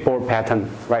a checkerboard pattern,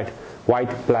 right?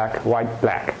 White,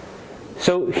 black.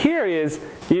 So here is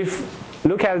if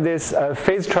look at this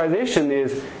phase transition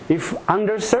is if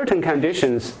under certain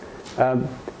conditions,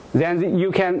 then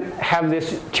you can have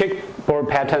this checkerboard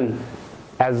pattern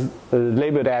as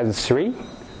labeled as 3.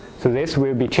 So this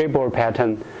will be checkerboard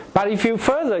pattern. But if you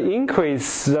further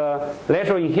increase the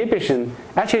lateral inhibition,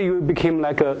 actually you become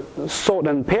like a salt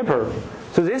and pepper.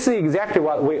 So this is exactly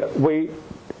what we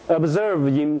observe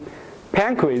in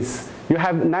pancreas. You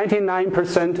have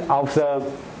 99% of the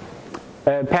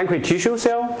pancreas tissue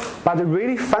cell, but the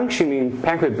really functioning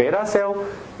pancreas beta cell,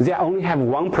 they only have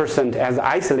 1% as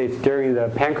isolate during the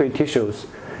pancreas tissues.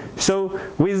 So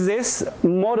with this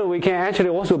model, we can actually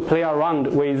also play around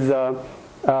with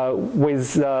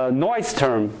noise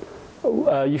term.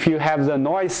 If you have the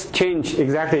noise change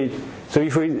exactly, so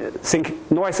if we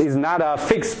think noise is not a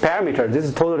fixed parameter, this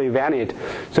is totally valid.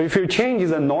 So if you change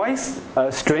the noise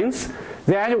strength,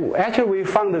 then actually we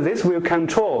found that this will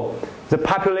control the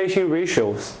population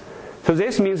ratios. So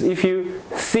this means if you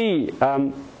see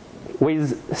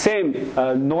with same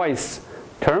noise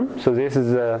term, so this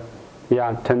is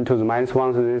 10 to the minus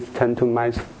 1, so this is 10 to the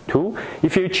minus 2.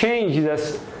 If you change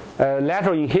this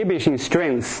lateral inhibition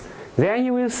strength, then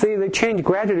you will see the change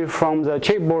gradually from the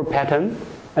checkerboard pattern,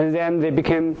 and then they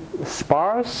become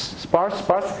sparse,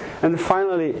 and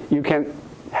finally you can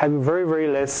have very, very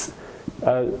less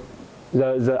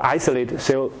the isolate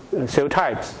cell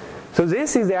types. So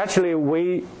this is actually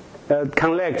we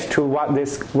connect to what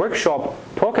this workshop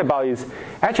talk about is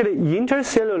actually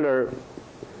intercellular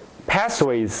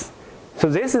pathways. So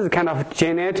this is kind of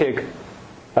genetic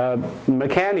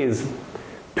mechanism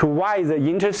to why the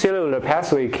intercellular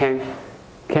pathway can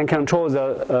control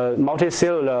the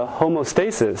multicellular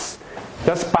homeostasis.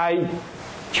 Just by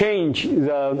change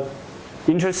the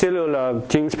intercellular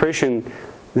gene expression,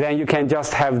 then you can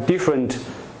just have different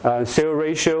cell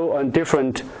ratio and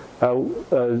different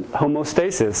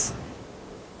homeostasis.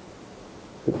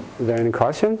 Is there any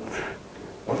question?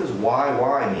 What does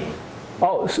YY mean?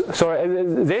 Oh, sorry.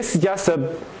 This is just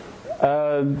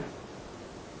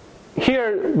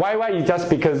here, YY is just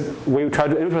because we try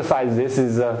to emphasize this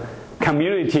is a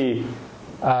community.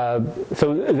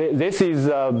 So this is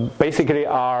basically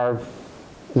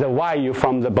the Y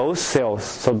from the both cells.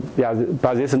 So yeah,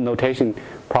 but this is notation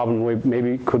problem. We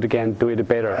maybe could again do it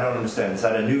better. I don't understand. Is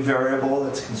that a new variable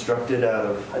that's constructed out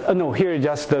of? No, here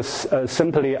just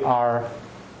simply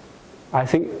I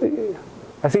think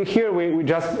I think here we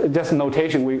just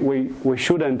notation. We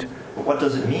shouldn't. But what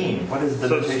does it mean? What is the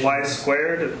notation? It's y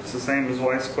squared. It's the same as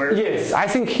y squared. Yes, I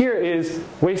think here is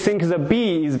we think the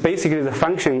B is basically the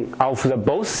function of the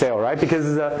both cell, right?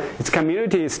 Because its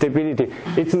community stability.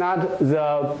 It's not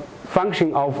the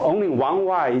function of only one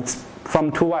y. It's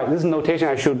from two y. This notation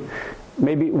I should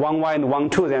maybe one y and one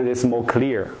two. Then it's more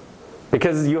clear,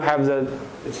 because you have the.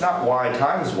 It's not y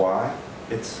times y.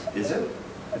 Is it?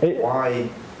 It's y.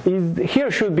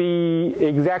 Here should be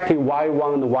exactly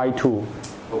y1 and y2.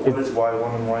 But what is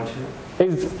y1 and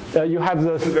y2? You have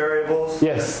the two variables.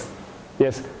 Yes,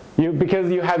 yes. Because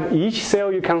you have each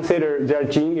cell you consider their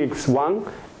gene x1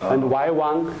 and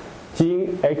y1,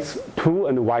 gene x2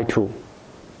 and y2.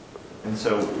 And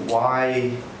so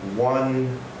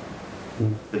y1,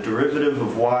 the derivative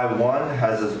of y1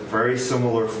 has a very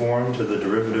similar form to the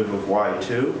derivative of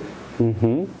y2.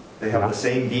 Mm-hmm. They have the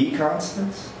same b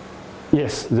constants.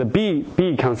 Yes, the b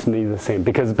constant is the same,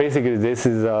 because basically this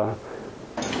is a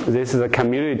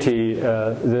community,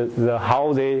 the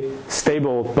how they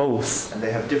stable both. And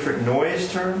they have different noise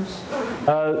terms?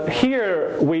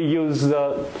 Here we use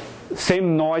the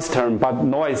same noise term, but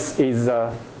noise is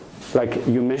like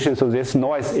you mentioned, so this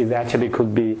noise is actually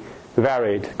could be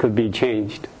varied, could be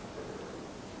changed.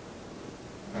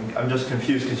 I'm just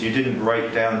confused because you didn't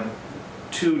write down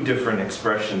two different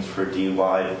expressions for dy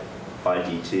by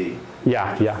dt.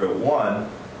 Yeah. For one,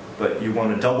 but you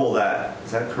want to double that.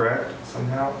 Is that correct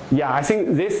somehow? Yeah, I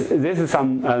think this is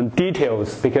some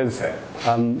details, because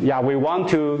we want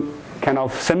to kind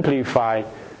of simplify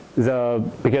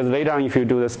because later on if you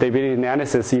do the stability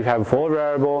analysis, you have 4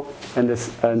 variable and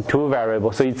 2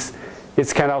 variable. So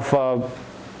it's kind of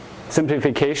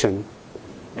simplification.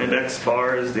 And x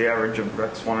bar is the average of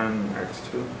x1 and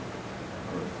x2.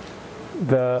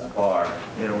 The bar.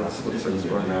 Yeah, what's the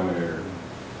denominator?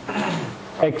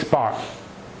 X bar.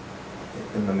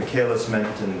 In the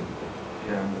Michaelis-Menten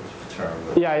term.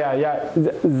 Yeah.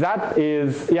 That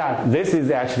is, this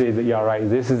is actually, you're right.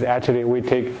 This is actually, we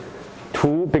take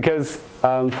 2 because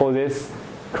for this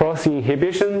cross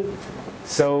inhibition,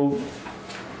 so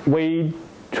we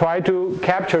try to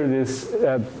capture this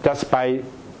just by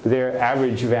their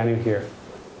average value here.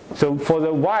 So for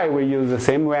the y we use the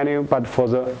same value, but for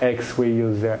the x we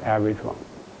use their average one.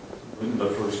 Wouldn't the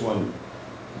first one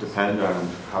depend on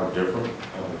how different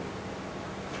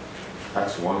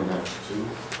x1 and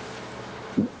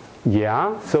x2?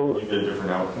 Yeah, so you get a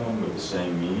different outcome with the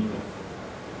same mean?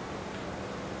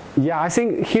 Yeah, I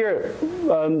think here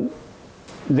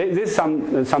this is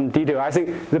some detail. I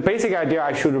think the basic idea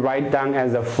I should write down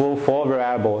as the full 4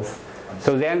 variables.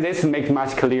 So then this makes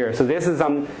much clearer. So this is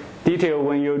some detail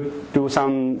when you do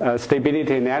some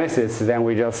stability analysis. Then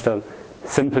we just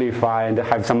simplify and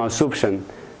have some assumption.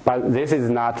 But this is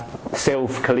not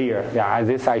self-clear. Yeah,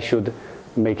 this I should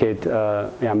make it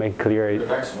make clear. If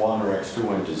x1 or x2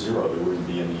 went to 0, there wouldn't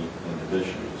be any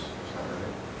inhibitions.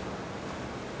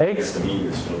 X. The mean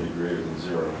would still be greater than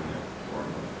 0 in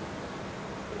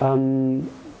that formula.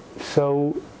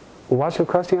 So, what's your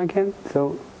question again?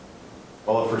 So.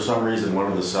 Well, if for some reason one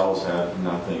of the cells had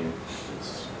nothing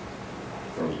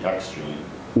from the X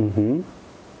gene,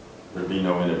 there'd be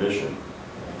no inhibition.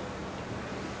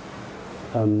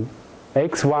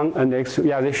 X1 and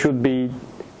X2, they should be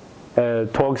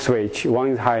torque switch. One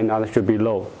is high, another should be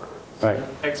low. Right.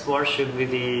 X bar should be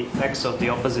the X of the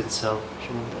opposite cell,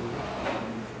 shouldn't it?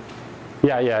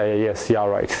 Yes, you're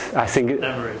right. I think.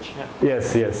 Average,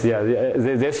 Yes.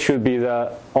 This should be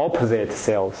the opposite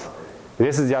cells.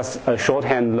 This is just a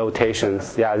shorthand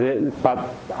notations. But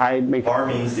I make. Bar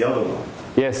means the other one.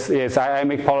 Yes. I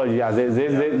make apology.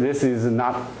 This is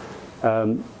not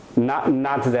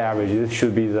the average. This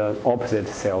should be the opposite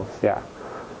cells. Yeah.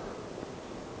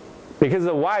 Because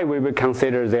the Y we will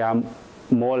consider they are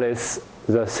more or less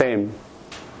the same,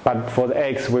 but for the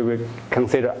X we will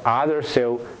consider other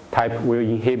cell type will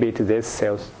inhibit this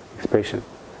cell's expression.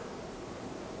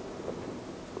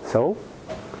 So,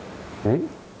 okay.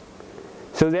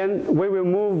 So then we will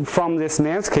move from this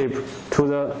landscape to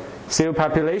the cell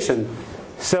population.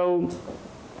 So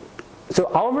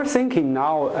our thinking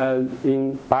now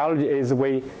in biology is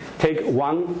we take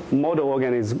one model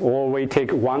organism or we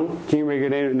take one gene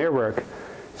regulator network.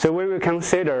 So we will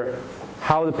consider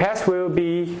how the path will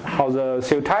be, how the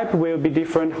cell type will be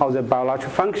different, how the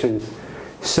biological functions.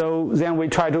 So then we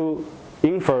try to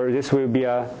infer this will be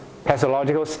a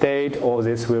pathological state or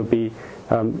this will be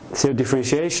cell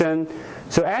differentiation.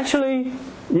 So actually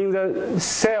in the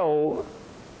cell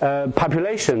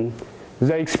population,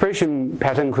 the expression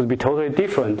pattern could be totally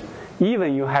different.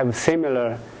 Even you have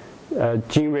similar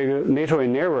gene regulatory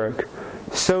network.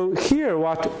 So here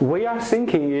what we are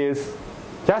thinking is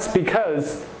just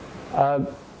because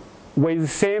with the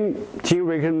same gene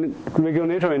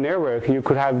regulatory network, you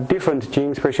could have different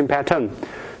gene expression pattern.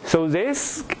 So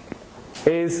this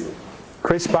is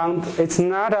it's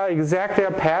not exactly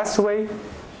a pathway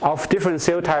of different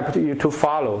cell types to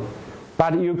follow,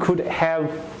 but you could have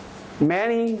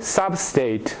many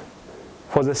substrates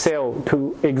for the cell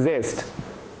to exist.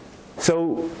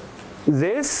 So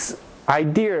this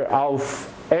idea of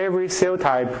every cell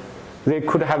type, they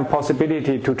could have a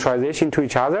possibility to transition to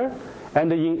each other,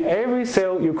 and in every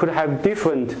cell you could have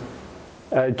different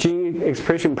gene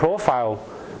expression profile.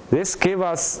 This gives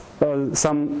us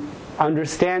some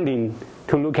understanding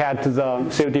to look at the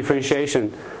cell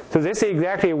differentiation. So this is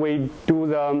exactly we do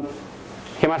the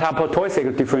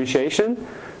hematopoietic differentiation.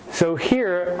 So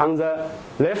here on the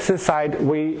left side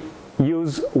we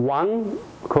use one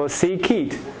called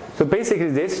c-KIT. So basically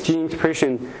this gene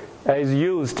expression is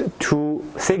used to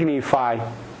signify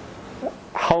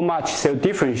how much cell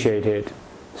differentiated.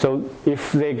 So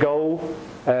if they go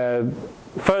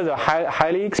further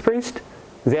highly expressed,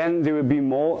 then there will be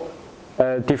more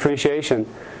differentiation.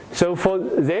 So for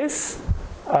this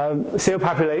cell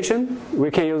population,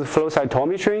 we can use flow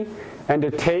cytometry and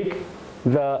take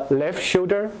the left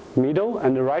shoulder, middle,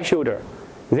 and the right shoulder.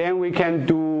 Then we can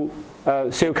do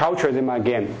cell culture them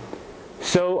again.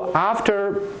 So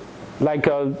after like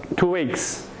 2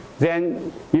 weeks,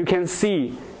 then you can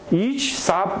see each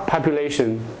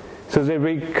subpopulation, so they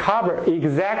recover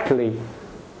exactly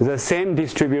the same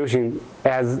distribution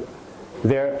as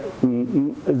the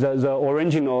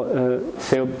original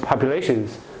cell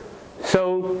populations.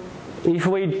 So if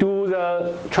we do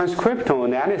the transcriptal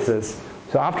analysis,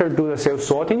 so after do the cell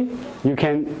sorting, you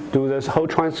can do this whole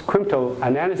transcriptal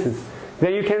analysis.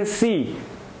 Then you can see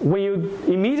when you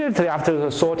immediately after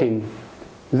the sorting,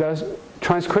 the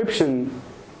transcription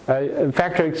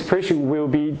factor expression will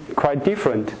be quite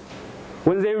different.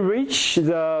 When they reach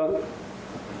the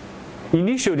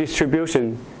initial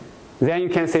distribution, then you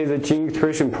can say the gene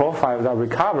expression profiles are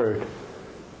recovered.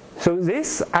 So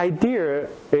this idea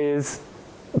is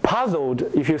puzzled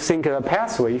if you think the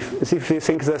pathway, if you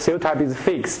think the cell type is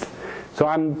fixed. So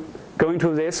I'm going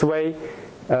to this way,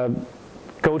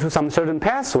 go to some certain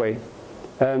pathway.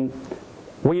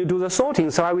 When you do the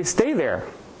sorting, so I will stay there.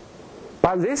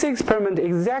 But this experiment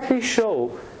exactly show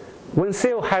when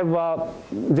cells have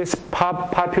this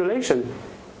population,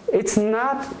 it's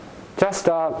not just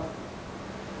a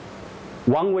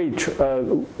one-way.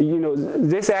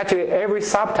 This actually every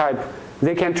subtype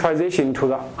they can transition to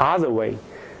the other way.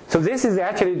 So this is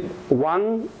actually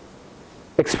one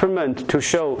experiment to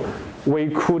show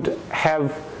we could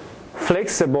have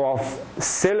flexible of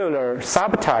cellular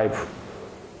subtype.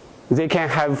 They can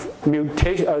have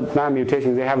not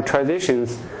mutation. They have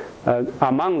transitions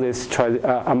among these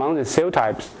cell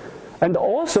types, and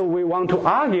also we want to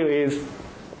argue is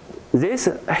this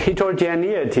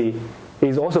heterogeneity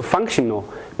is also functional,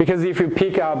 because if you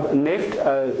pick up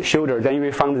left shoulder, then you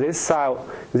will find this cell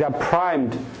they are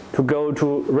primed to go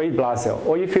to red blood cell,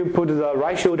 or if you put the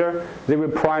right shoulder, they will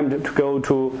primed to go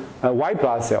to white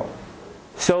blood cell.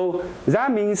 So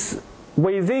that means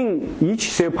within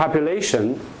each cell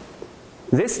population,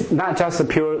 this is not just a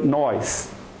pure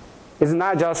noise. It's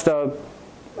not just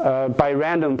by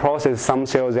random process, some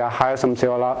cells they are higher, some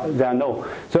cells they are low.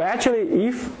 So actually,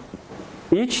 if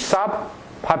each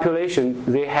subpopulation,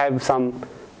 they have some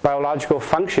biological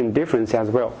function difference as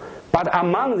well. But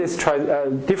among these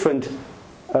different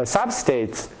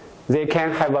substates, they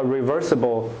can have a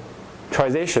reversible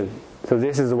transition. So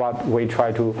this is what we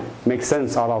try to make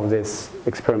sense out of this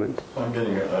experiment. So I'm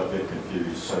getting a bit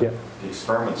confused. So yeah. The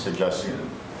experiment suggesting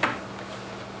that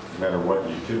no matter what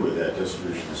you do with that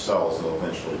distribution of cells, they'll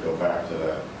eventually go back to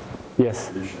that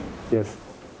distribution. Yes.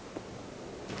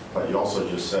 But you also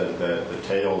just said that the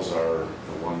tails are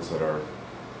the ones that are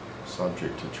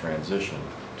subject to transition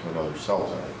to another cell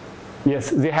type. Yes,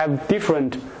 they have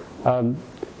different.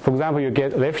 For example, you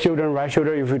get left shoulder and right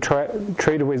shoulder. If you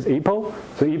treat with EPO,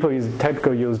 so EPO is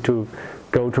typically used to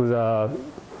go to the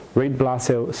red blood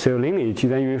cell lineage.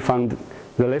 Then you will find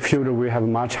the left shoulder will have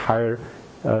much higher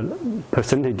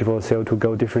percentage of cell to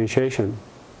go differentiation.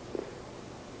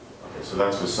 Okay, so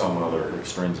that's with some other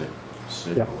extrinsic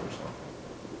signal or something.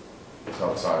 It's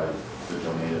outside of the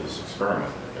domain of this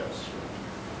experiment, I guess.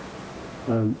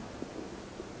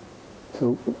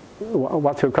 So,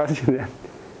 what's your question then?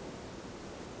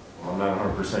 Well, I'm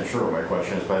not 100% sure what my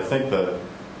question is, but I think that,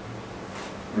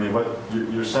 what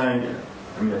you're saying,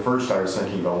 at first I was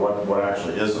thinking about what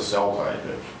actually is a cell type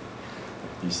if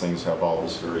these things have all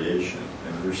this variation,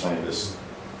 and you're saying this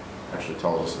should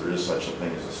tell us there is such a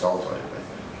thing as a cell type, I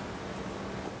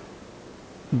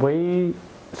think.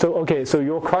 So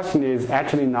your question is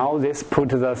actually now this put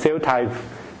the cell type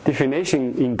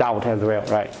definition in doubt as well,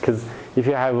 right? Because if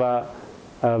you have a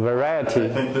variety... I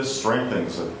think this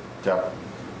strengthens it. It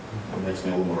makes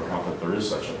me a little more confident there is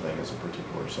such a thing as a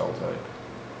particular cell type.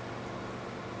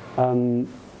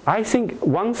 I think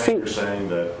one thing... You're saying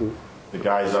that the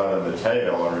guys out on the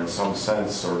tail are in some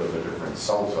sense sort of a different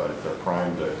cell type. They're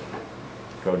primed to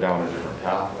go down a different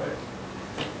pathway.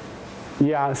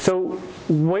 Yeah, so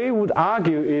we would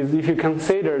argue is if you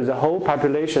consider the whole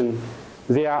population,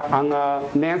 they are on a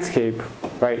landscape,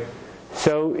 right?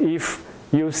 So if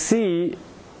you see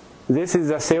this is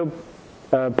a cell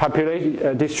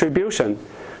population distribution,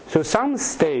 so some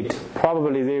state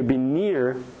probably they will be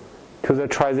near to the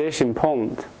transition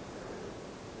point,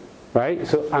 right?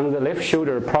 So on the left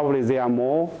shoulder, probably they are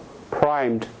more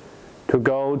primed to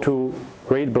go to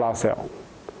red blood cell.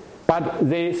 But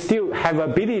they still have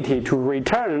ability to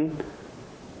return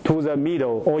to the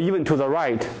middle or even to the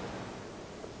right,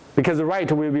 because the right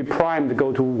will be primed to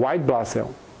go to white blood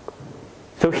cell.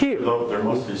 So here... Though there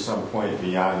must be some point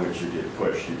beyond which you get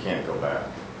pushed. You can't go back.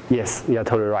 Yes, you're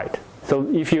totally right. So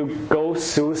if you go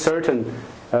through certain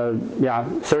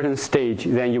stage,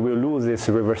 then you will lose this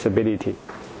reversibility.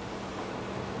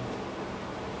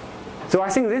 So I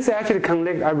think this actually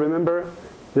connect. I remember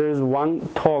there's one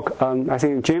talk, I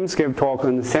think James gave talk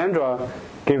and Sandra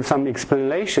gave some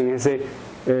explanation. He said,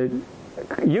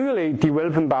 usually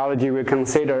development biology will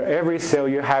consider every cell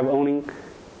you have only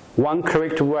one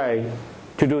correct way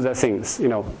to do the things,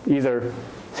 either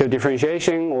cell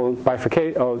differentiation or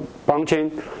bifurcation or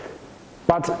branching.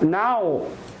 But now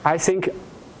I think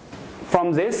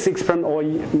from this experiment or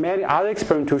many other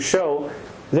experiments to show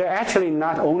there actually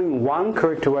not only one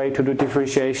correct way to do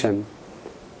differentiation.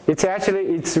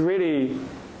 It's really,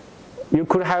 you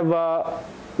could have a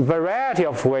variety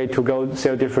of ways to go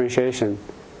cell differentiation.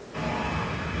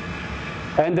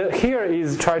 And here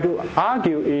is we try to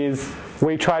argue is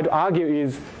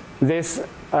this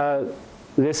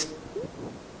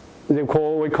we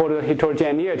call it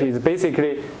heterogeneity. Is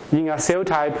basically in a cell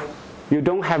type you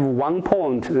don't have one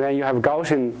point, then you have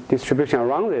Gaussian distribution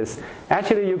around this.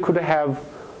 Actually, you could have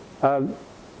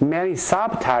many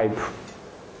subtypes.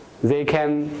 They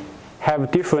can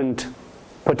have different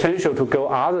potential to go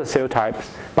other cell types.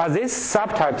 But these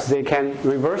subtypes, they can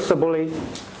reversibly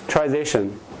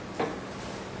transition.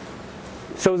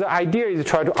 So the idea is to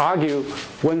try to argue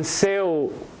when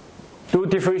cell do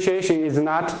differentiation is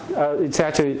not, it's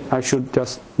actually, I should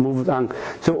just move on.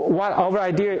 So what our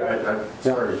idea... I'm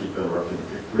sorry to keep interrupting.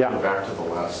 If we go back to the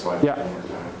last slide one more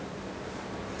time.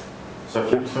 So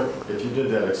if you did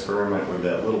that experiment with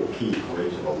that little peak way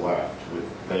to the left, would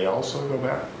they also go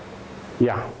back?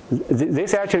 Yeah.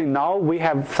 This actually, now we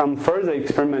have some further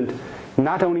experiment,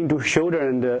 not only to shoulder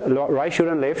and right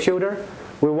shoulder and left shoulder.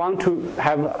 We want to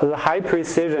have a high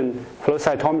precision flow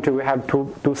cytometry. We have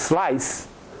to slice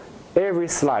every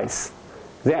slice.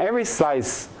 Then every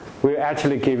slice will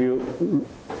actually give you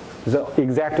the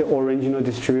exact original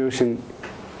distribution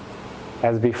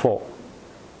as before.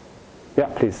 Yeah,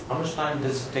 please. How much time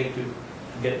does it take to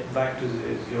get back to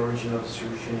the original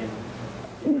distribution?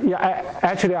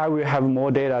 Actually, I will have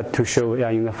more data to show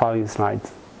in the following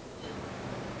slides.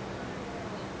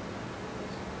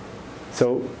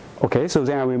 So, okay, so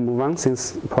then I will move on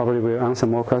since probably we'll answer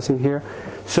more questions here.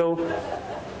 So,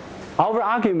 our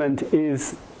argument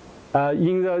is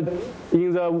in the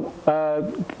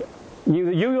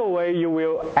usual way, you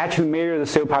will actually measure the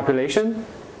cell population.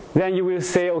 Then you will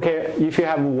say, okay, if you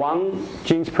have one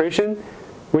gene expression,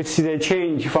 which they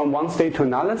change from one state to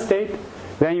another state,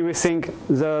 then you will think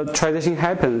the transition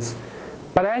happens.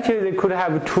 But actually, they could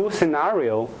have two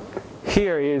scenarios.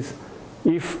 Here is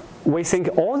if we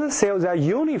think all the cells are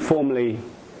uniformly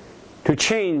to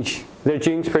change their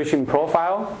gene expression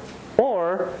profile,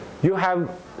 or you have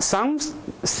some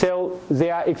cell they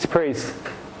are expressed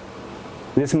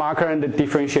this marker and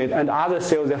differentiate, and other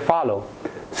cells that follow.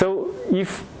 So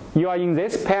if you are in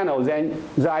this panel, then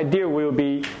the idea will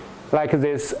be like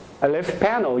this left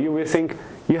panel. You will think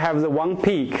you have the one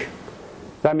peak.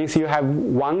 That means you have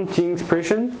one gene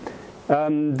expression.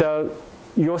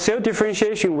 Your cell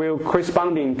differentiation will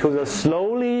corresponding to the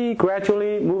slowly,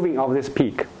 gradually moving of this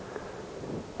peak.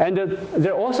 And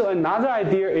there also another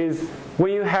idea is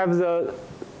when you have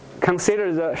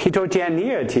consider the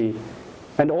heterogeneity,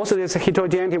 and also this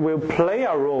heterogeneity will play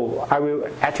a role. I will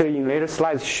actually in later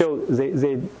slides show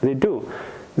they do.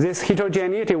 This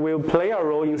heterogeneity will play a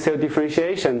role in cell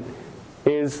differentiation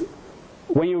is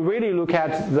when you really look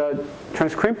at the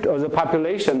transcript or the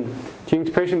population gene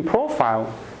expression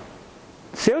profile,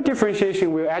 cell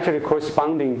differentiation will actually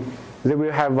corresponding, they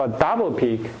will have a double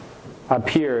peak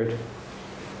appeared,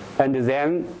 and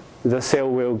then the cell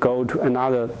will go to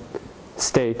another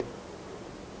state.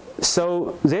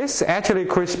 So this actually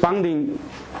corresponding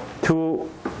to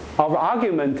our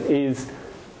argument is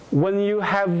when you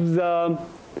have the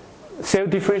cell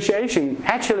differentiation,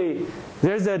 actually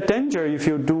there's a danger if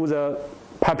you do the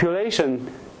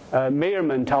population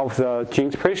measurement of the gene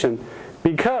expression,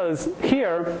 because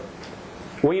here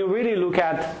when you really look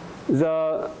at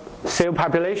the cell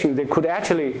population, they could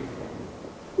actually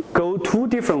go two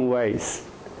different ways.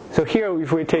 So here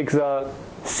if we take the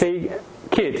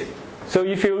KIT, so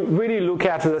if you really look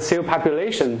at the cell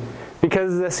population,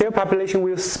 because the cell population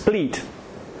will split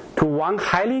to one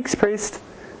highly expressed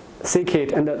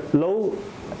KIT and a low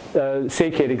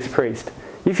KIT expressed.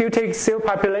 If you take cell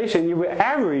population, you will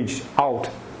average out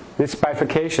this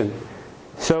bifurcation.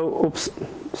 So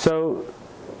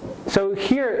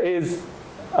here is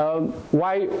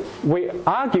why we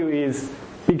argue is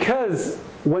because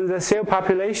when the cell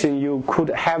population, you could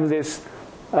have this,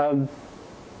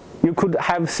 you could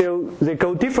have cells they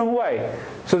go different way.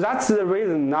 So that's the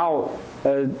reason now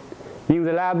in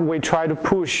the lab we try to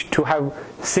push to have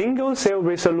single cell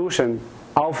resolution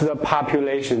of the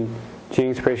population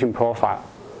gene expression profile.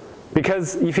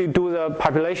 Because if you do the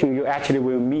population, you actually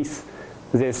will miss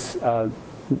this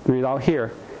result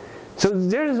here. So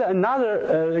there's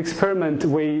another experiment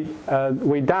we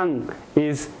done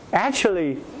is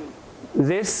actually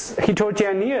this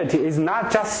heterogeneity is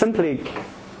not just simply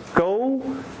go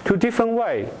to different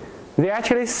way. They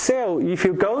actually cell, if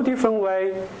you go different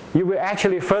way, you will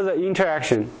actually further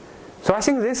interaction. So I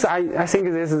think this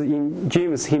is in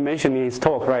James, he mentioned in his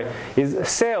talk, right? Is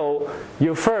cell,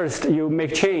 you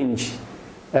make change,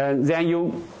 then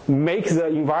you make the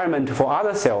environment for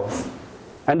other cells.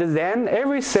 And then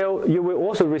every cell, you will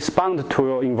also respond to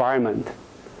your environment.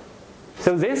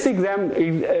 So this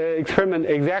experiment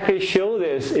exactly show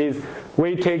this is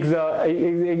we take the,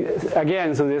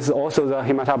 again, so this is also the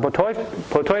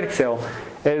hematopoietic cell,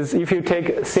 is if you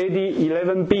take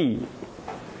CD11B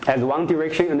as one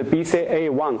direction and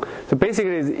BCA1. So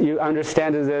basically you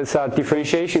understand there's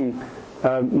differentiation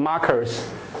markers.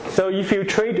 So if you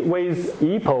treat with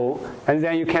EPO, and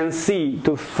then you can see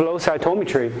to flow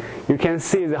cytometry, you can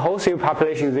see the whole cell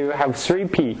population, they will have 3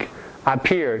 peaks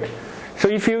appeared. So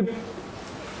if you,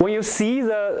 when you see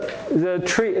the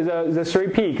 3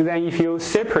 peaks, then if you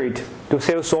separate to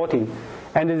cell sorting,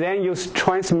 and then use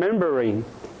transmembrane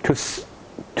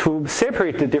to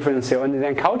separate the different cells and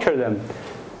then culture them,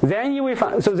 then you will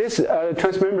find, so this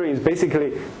transmembrane is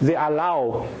basically, they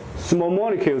allow small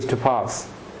molecules to pass,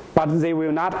 but they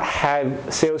will not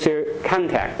have cell-cell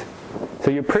contact.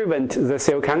 So you prevent the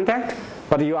cell contact,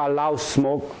 but you allow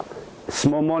small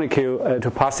molecule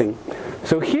to passing.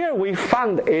 So here we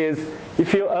found is,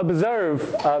 if you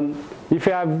observe, if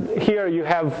you have, here you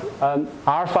have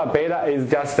alpha, beta is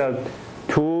just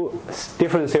 2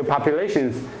 different cell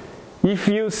populations. If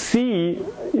you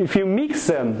mix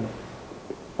them,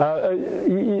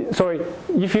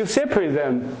 if you separate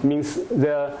them, means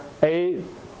the A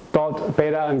dot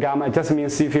beta and gamma, it just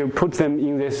means if you put them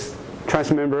in this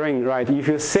transmembrane, right? If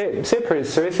you separate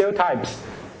 3 cell types,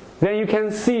 then you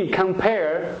can see,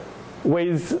 compare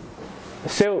with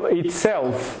cell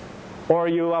itself, or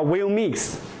you will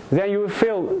mix, then you will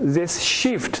feel this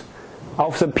shift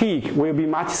of the peak will be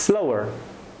much slower.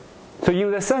 So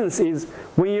in the sense is,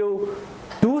 when you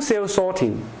do cell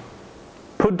sorting,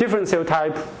 put different cell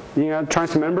type in a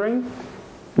transmembrane,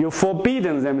 you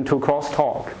forbidden them to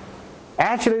crosstalk.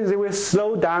 Actually, they will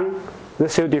slow down the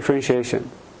cell differentiation.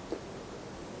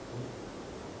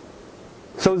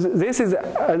 So this is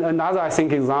another, I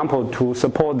think, example to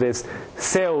support this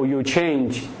cell you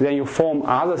change, then you form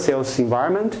other cells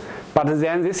environment, but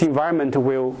then this environment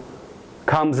will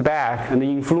comes back and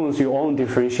influence your own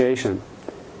differentiation.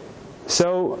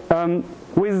 So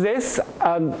with this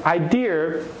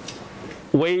idea,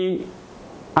 we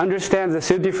understand the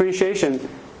cell differentiation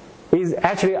is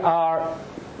actually our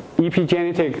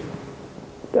epigenetic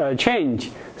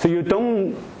change. So you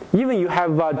don't, even you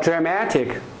have a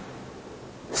dramatic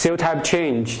cell type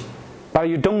change, but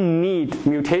you don't need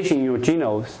mutation in your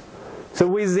genomes. So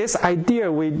with this idea,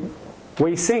 we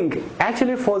think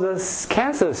actually for the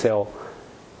cancer cell,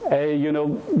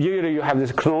 usually you have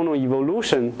this clonal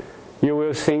evolution. You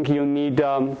will think you need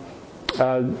the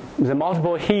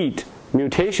multiple hit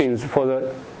mutations for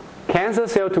the cancer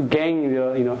cell to gain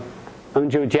the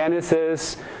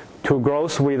angiogenesis, to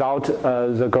growth without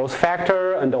the growth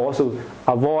factor, and also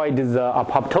avoid the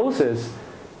apoptosis.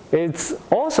 It's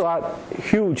also a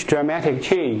huge dramatic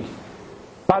change.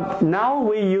 But now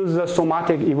we use the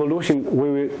somatic evolution,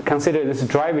 we will consider this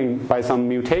driving by some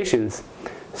mutations.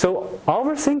 So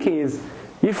our thinking is,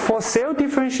 if for cell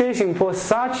differentiation for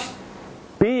such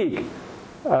big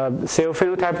cell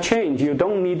phenotype change, you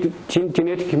don't need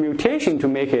genetic mutation to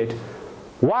make it,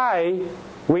 why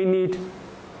we need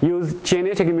use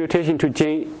genetic mutation to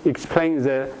explain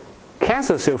the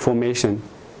cancer cell formation?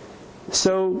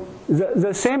 So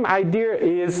the same idea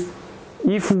is,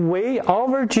 if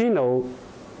our genome,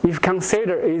 if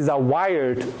considered is a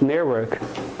wired network,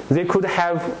 they could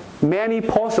have many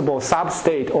possible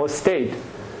substate or state.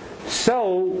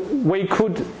 So we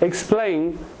could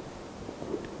explain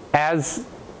as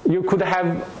you could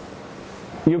have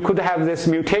these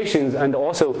mutations and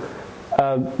also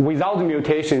without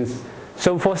mutations.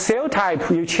 So for cell type,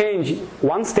 you change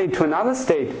one state to another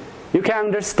state. You can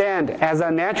understand as a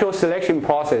natural selection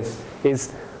process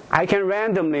is I can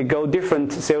randomly go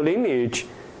different cell lineage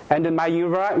and my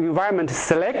environment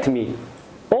select me.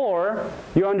 Or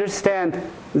you understand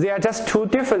there are just two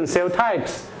different cell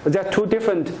types. There are two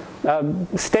different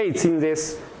states in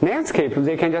this landscape.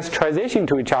 They can just transition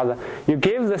to each other. You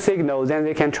give the signal, then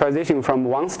they can transition from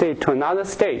one state to another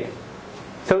state.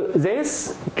 So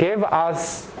this gave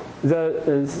us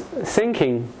the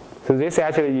thinking. So this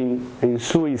actually in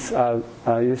Zhou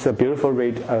is a beautiful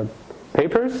read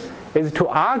papers, is to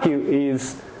argue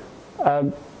is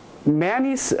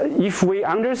if we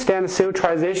understand cell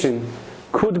transition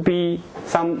could be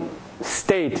some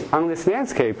state on this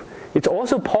landscape, it's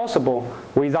also possible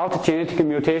without genetic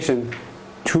mutation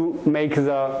to make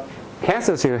the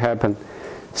cancer cell happen.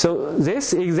 So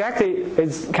this exactly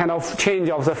is kind of change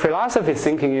of the philosophy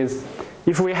thinking is,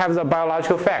 if we have the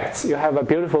biological facts, you have a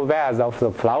beautiful vase of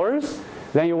the flowers,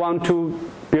 then you want to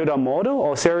build a model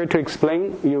or theory to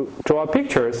explain, you draw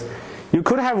pictures. You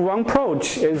could have one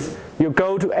approach is you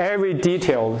go to every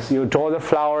details. You draw the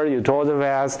flower, you draw the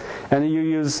vase, and you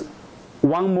use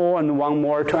one more and one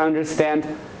more to understand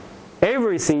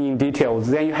everything in details.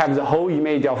 Then you have the whole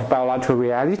image of biological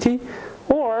reality.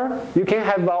 Or you can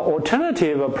have an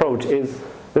alternative approach is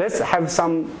let's have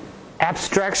some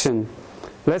abstraction.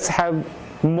 Let's have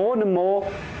more and more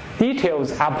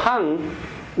details upon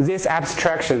this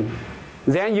abstraction.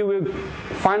 Then you will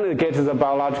finally get to the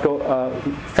biological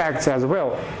facts as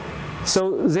well.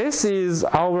 So this is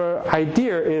our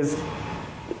idea is,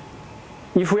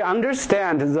 if we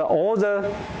understand all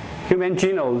the human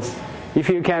genomes, if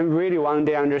you can really one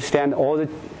day understand all the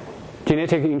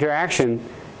genetic interaction,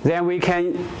 then we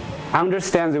can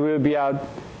understand there will be a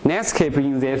landscape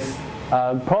in this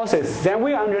process. Then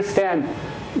we understand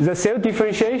the cell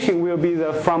differentiation will be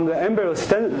from the embryo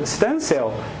stem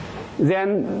cell.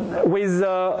 Then with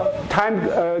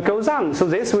time goes on, so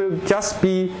this will just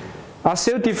be a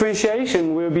cell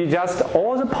differentiation will be just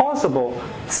all the possible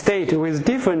state with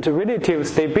different relative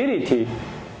stability,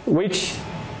 which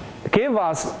give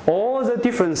us all the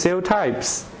different cell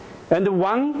types. And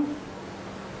one,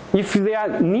 if they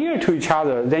are near to each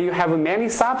other, then you have many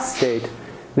substates.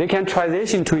 They can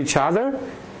transition to each other,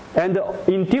 and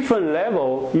in different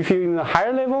level, if you're in a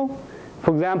higher level,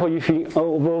 for example, if you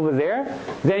over there,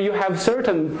 then you have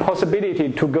certain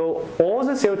possibility to go all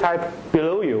the cell type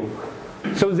below you.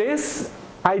 So this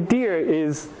idea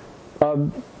is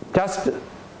just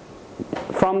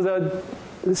from the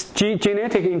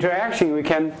genetic interaction, we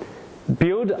can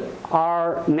build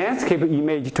our landscape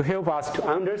image to help us to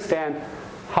understand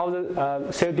how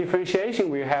the cell differentiation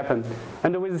will happen.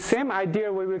 And with the same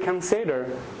idea, we will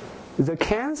consider the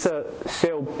cancer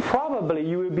cell probably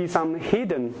you will be some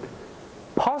hidden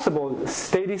possible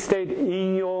steady state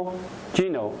in your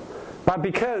genome. But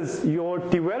because your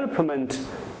development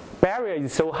barrier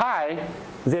is so high,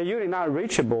 they're usually not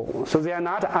reachable. So they are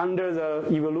not under the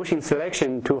evolution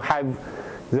selection to have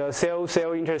the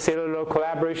cell-cell intercellular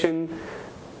collaboration.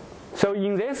 So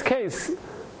in this case,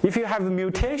 if you have a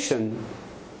mutation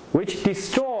which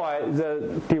destroy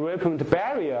the development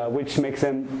barrier, which makes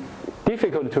them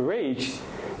difficult to reach,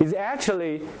 it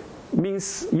actually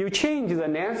means you change the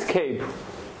landscape,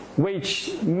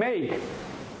 which make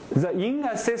the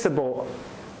inaccessible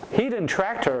hidden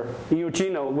tractor in your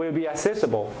genome will be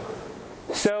accessible.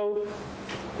 So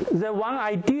the one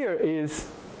idea is,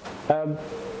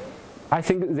 I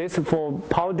think this for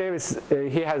Paul Davis,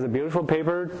 he has a beautiful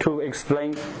paper to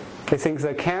explain. He thinks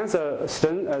the cancer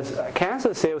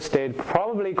cell state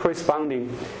probably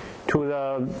corresponding to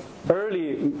the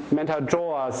early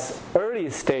metazoa's early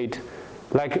state.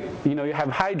 Like, you have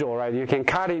hydro, right? You can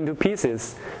cut it into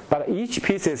pieces, but each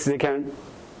pieces they can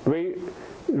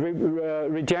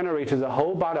regenerate the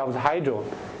whole body of the hydro.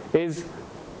 Is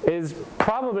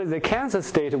probably the cancer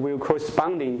state will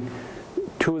corresponding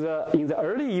in the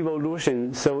early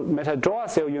evolution, so metadrawer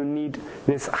cell, you need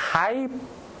this high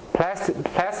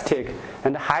plastic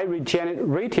and high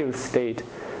regenerative state.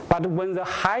 But when the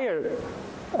higher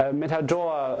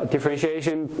metadrawer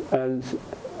differentiation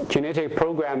genetic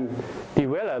program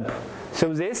develop,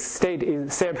 so this state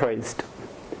is separated.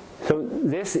 So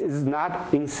this is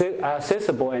not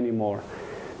accessible anymore.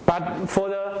 But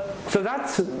so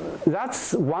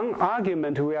that's one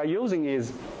argument we are using,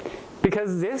 is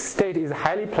because this state is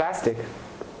highly plastic.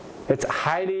 It's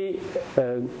highly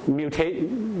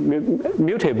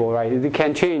mutable, right? It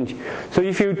can change. So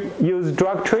if you use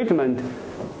drug treatment,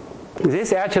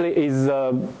 this actually is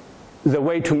the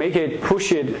way to make it,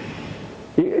 push it,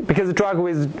 because the drug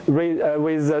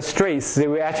with stress, they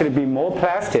will actually be more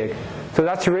plastic. So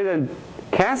that's the reason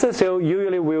cancer cell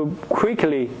usually will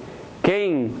quickly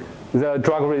gain the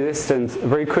drug resistance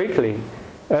very quickly.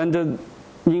 And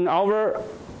in our,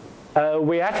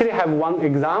 we actually have one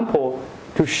example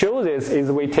to show this,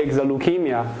 is we take the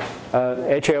leukemia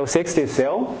HL60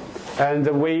 cell, and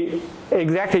we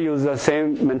exactly use the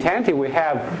same mentality we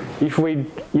have if we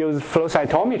use flow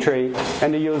cytometry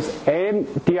and use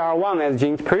MDR1 as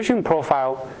gene expression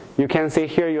profile. You can see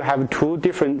here you have two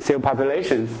different cell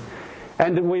populations.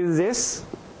 And with this,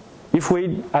 if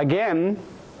we again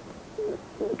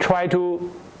try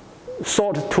to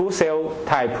sort two cell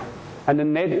type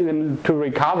and need them to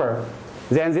recover,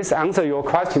 then this answers your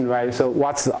question, right? So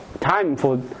what's the time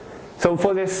for? So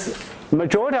for this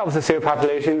majority of the cell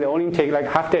population, they only take like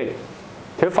half day,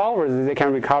 12 hours, they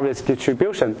can recover this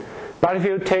distribution. But if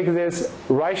you take this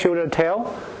right shoulder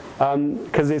tail,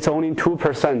 because it's only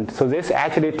 2%, so this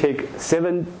actually takes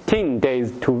 17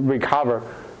 days to recover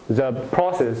the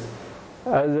process,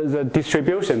 the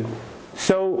distribution.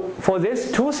 So for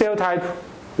this two cell type,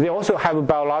 they also have a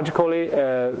biologically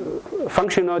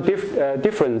functional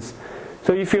difference.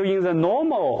 So if you in the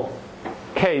normal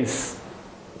case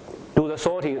do the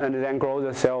sorting and then grow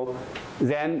the cell,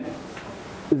 then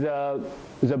the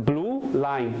blue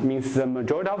line means the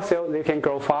majority of cells, they can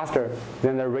grow faster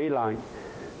than the red line.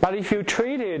 But if you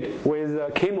treat it with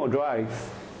chemo drugs,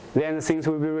 then things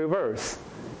will be reversed.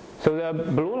 So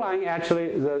the blue line,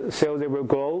 actually the cell, they will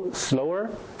grow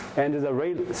slower, and the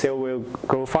red cell will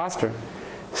grow faster.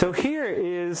 So here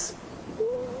is,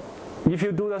 if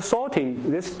you do the sorting,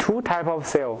 this two type of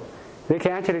cell, they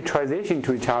can actually transition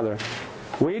to each other.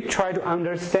 We try to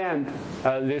understand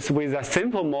this with a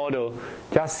simple model.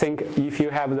 Just think if you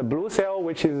have the blue cell,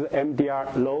 which is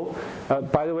MDR low.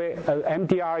 By the way,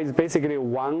 MDR is basically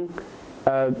one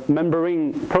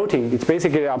membrane protein. It's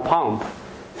basically a pump.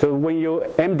 So when you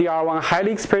MDR1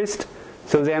 highly expressed,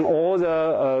 so then all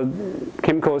the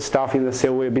chemical stuff in the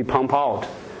cell will be pumped out.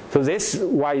 So this is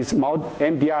why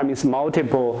MDR means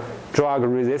multiple drug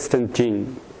resistant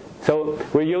gene. So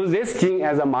we use this gene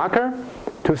as a marker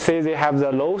to say they have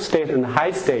the low state and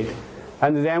high state.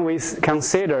 And then we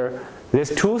consider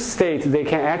these two states, they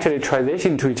can actually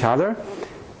transition to each other.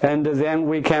 And then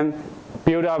we can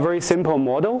build a very simple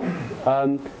model.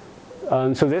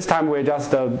 So this time we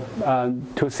just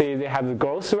to say they have the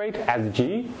growth rate as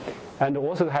G, and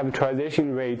also have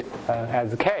transition rate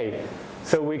as K.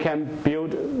 So we can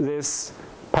build this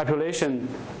population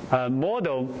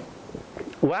model.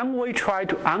 One way try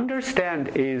to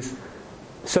understand is,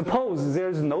 suppose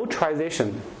there's no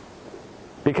transition,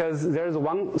 because there's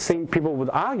one thing people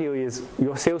would argue is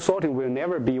your cell sorting will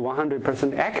never be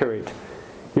 100% accurate.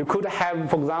 You could have,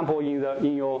 for example,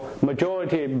 in your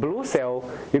majority blue cell,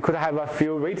 you could have a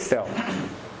few red cells.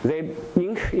 They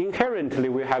inherently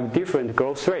will have different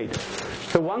growth rate.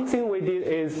 So one thing we did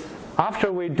is,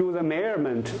 after we do the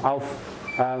measurement of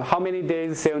how many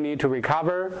days cell need to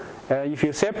recover, if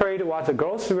you separate what's the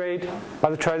growth rate, but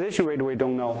the transition rate we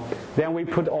don't know. Then we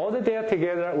put all the data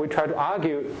together, we try to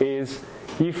argue is,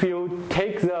 if you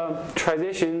take the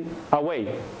transition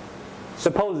away,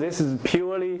 suppose this is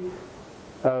purely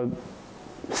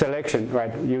selection,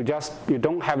 right? You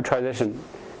don't have transition.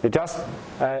 You just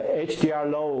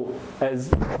HDR low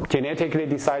is genetically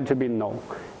decided to be low,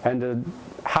 and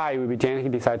high will be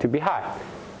genetically decided to be high.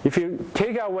 If you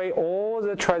take away all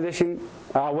the transition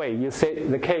away, you say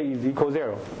the K is equal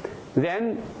 0.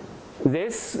 Then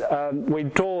this we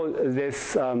draw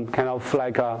this kind of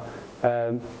like a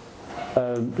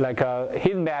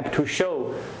heat map to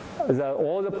show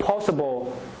all the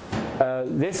possible.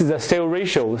 This is the cell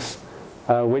ratios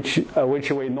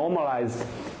which we normalized.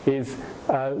 Is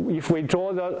if we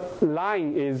draw the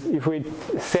line, is if we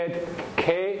set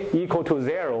K equal to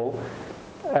 0,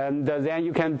 and then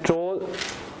you can draw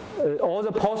all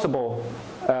the possible,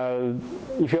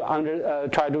 if you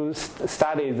try to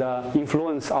study the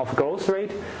influence of growth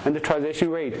rate and the transition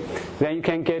rate, then you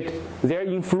can get their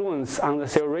influence on the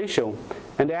cell ratio.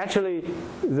 And actually,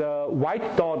 the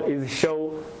white dot is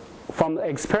show from the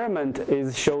experiment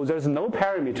is show there's no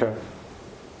parameter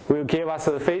will give us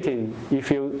the fitting if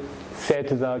you set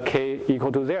the k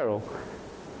equal to 0.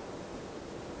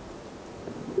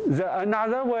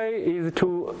 Another way is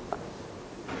to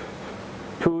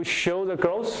show the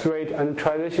growth rate and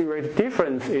transition rate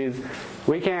difference is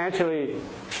we can actually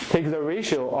take the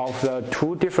ratio of the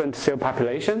two different cell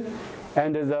population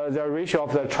and the ratio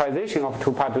of the transition of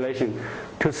two population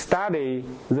to study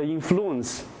the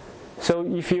influence. So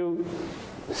if you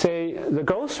say the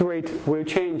growth rate will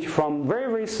change from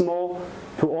very, very small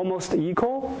to almost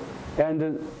equal,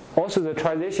 and also the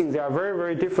transitions, they are very,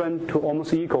 very different to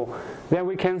almost equal, then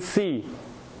we can see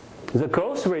the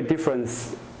growth rate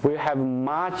difference will have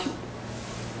much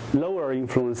lower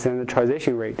influence than the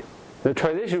transition rate. The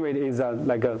transition rate is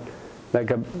like a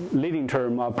leading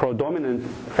term, a predominant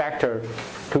factor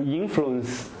to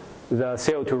influence the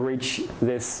cell to reach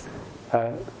this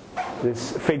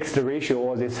fixed ratio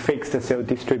or this fixed cell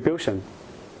distribution.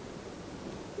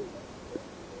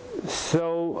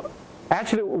 So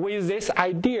actually with this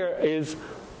idea is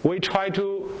we try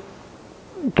to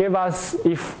give us,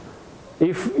 if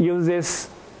use this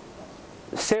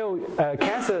cell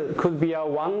cancer could be a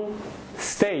one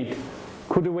state,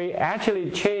 could we actually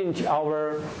change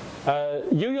our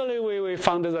usually we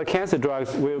found the cancer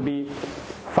drugs will be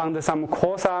found some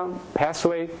causa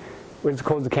pathway which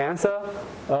causes cancer,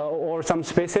 or some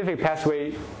specific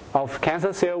pathway of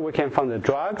cancer cell, we can find the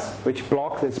drugs which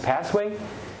block this pathway,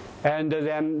 and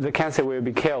then the cancer will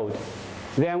be killed.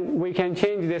 Then we can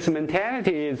change this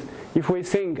mentality is if we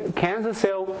think cancer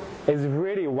cell is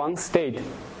really one state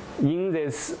in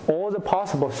this all the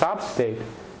possible substate,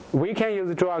 we can use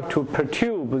the drug to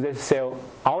perturb this cell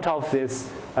out of this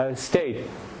state.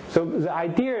 So the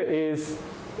idea is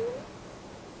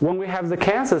when we have the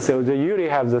cancer cell, they usually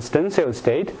have the stem cell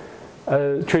state.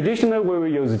 Traditionally, we will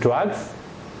use drugs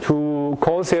to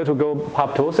cause cell to go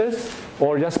apoptosis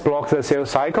or just block the cell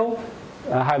cycle,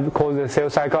 cause the cell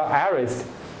cycle arrest.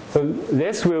 So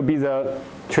this will be the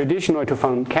traditional to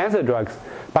find cancer drugs.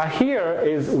 But here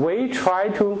is we try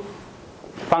to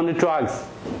find the drugs.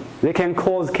 They can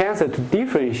cause cancer to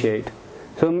differentiate.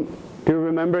 So do you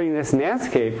remember in this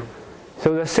landscape?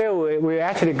 So the cell will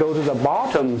actually go to the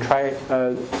bottom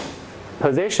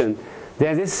position.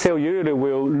 Then this cell usually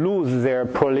will lose their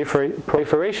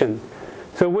proliferation.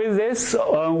 So with this,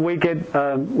 we get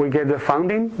the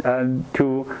funding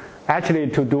to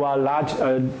do a large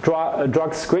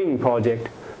drug screening project.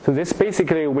 So this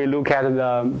basically we look at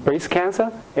the breast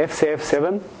cancer,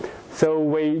 FCF7. So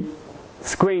we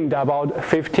screened about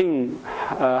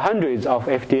 1,500 of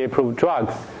FDA-approved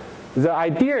drugs. The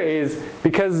idea is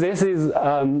because this is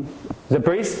the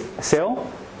breast cell,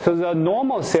 so the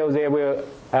normal cells they will,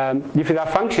 if they are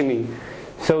functioning,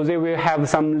 so they will have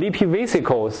some lipid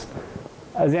vesicles.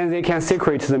 Then they can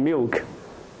secrete the milk.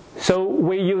 So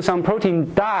we use some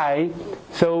protein dye.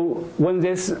 So when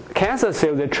this cancer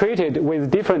cell is treated with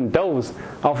different dose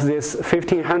of this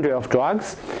 1,500 of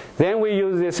drugs, then we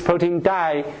use this protein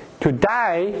dye to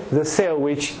dye the cell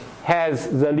which has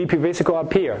the lipid vesicle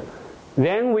appear.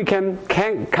 Then we can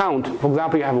count, for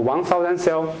example, you have 1,000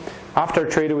 cell, after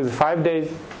treated with 5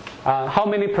 days, how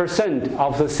many %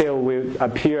 of the cell will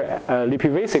appear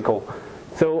lipid vesicle.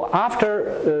 So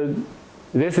after,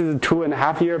 this is a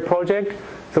 2.5-year project,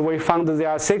 so we found that there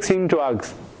are 16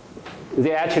 drugs.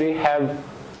 They actually have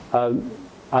a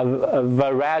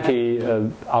variety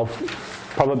of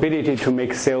probability to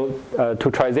make cell to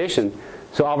transition.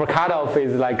 So our cutoff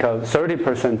is like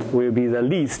 30% will be the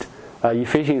least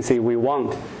efficiency we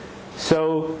want.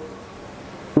 So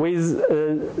with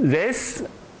this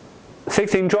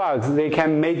 16 drugs, they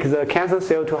can make the cancer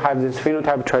cell to have this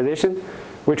phenotype transition.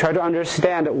 We try to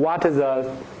understand what is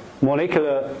the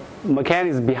molecular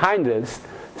mechanism behind this.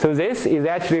 So this is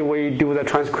actually we do the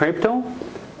transcriptome.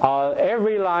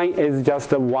 Every line is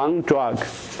just one drug.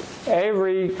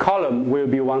 Every column will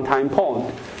be one time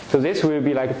point. So this will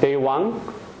be like day 1.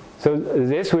 So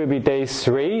this will be day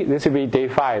 3. This will be day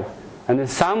 5. And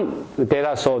some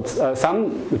data sorts,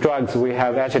 some drugs we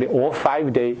have actually all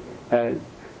 5-day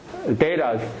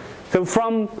data. So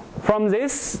from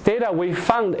this data we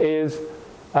found is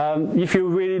if you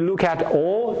really look at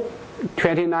all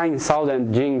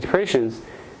 29,000 gene expressions,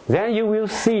 then you will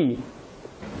see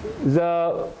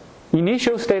the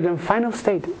initial state and final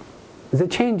state, the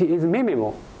change is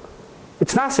minimal.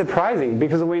 it's not surprising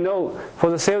because we know for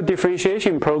the cell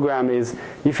differentiation program is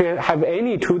if you have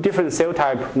any two different cell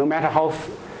type, no matter how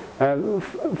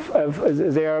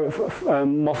their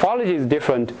morphology is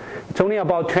different, it's only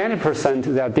about 20%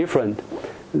 they are different.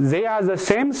 They are the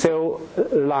same cell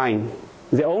line.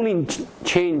 They only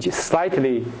change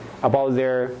slightly about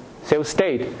their cell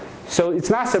state. So it's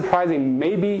not surprising,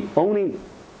 maybe only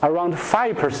around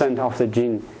 5% of the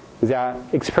gene they are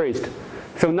expressed.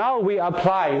 So now we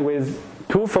apply with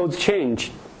twofold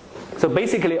change. So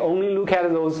basically only look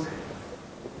at those,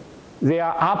 they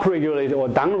are upregulated or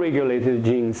downregulated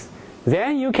genes.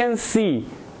 Then you can see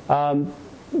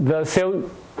the cell,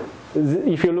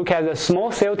 if you look at the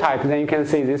small cell type, then you can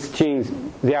see these genes,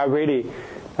 they are really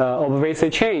obviously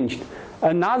changed.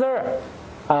 Another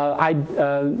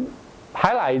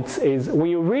highlights is when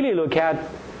you really look at,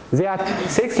 there are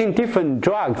 16 different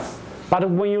drugs, but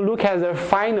when you look at the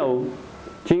final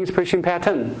gene expression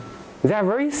pattern, they are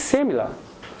very similar.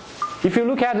 If you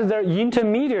look at the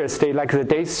intermediate state, like the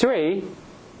day 3,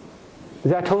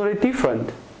 they are totally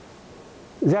different.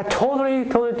 They are totally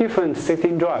different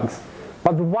 16 drugs.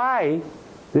 But why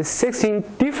the 16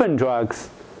 different drugs,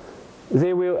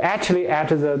 they will actually at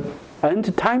the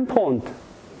end time point,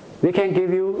 they can give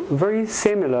you very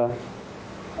similar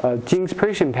gene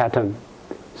expression pattern.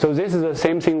 So this is the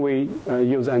same thing we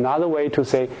use another way to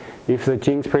say if the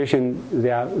gene expression,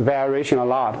 there are variation a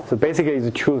lot. So basically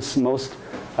it's choose most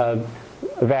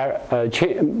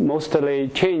mostly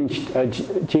changed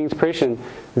gene expression.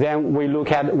 Then we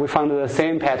found the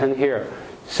same pattern here.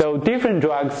 So different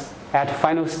drugs at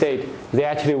final state, they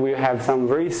actually will have some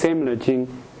very similar gene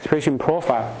expression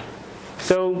profile.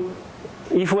 So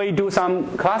if we do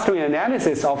some clustering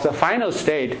analysis of the final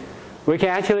state, we can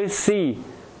actually see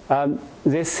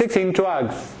these 16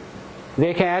 drugs,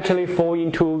 they can actually fall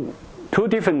into two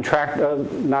different track,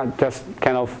 not just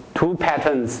kind of two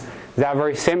patterns that are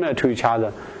very similar to each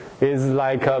other. It's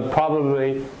like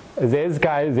probably this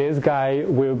guy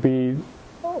will be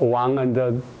one,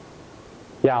 and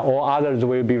all others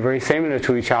will be very similar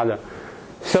to each other.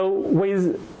 So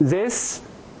with this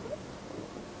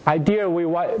idea, we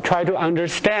try to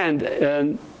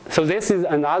understand. So this is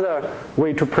another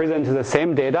way to present the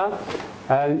same data.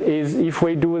 Is if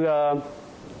we do the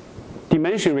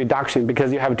dimension reduction,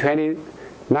 because you have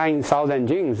 29,000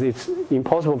 genes, it's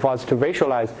impossible for us to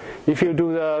visualize. If you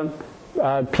do the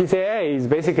PCA, is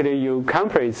basically you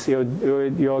compress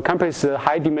you compress the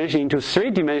high dimension into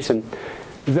 3 dimensions.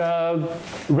 The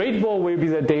red ball will be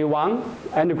the day 1,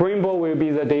 and the green ball will be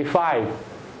the day 5,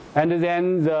 and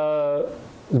then the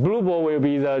blue ball will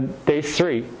be the day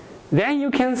 3. Then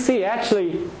you can see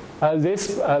actually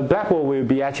this black ball will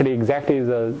be actually exactly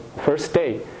the first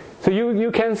day. So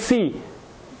you can see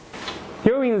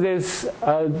during this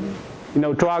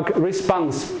drug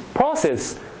response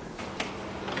process,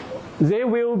 they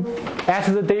will at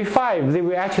the day 5 they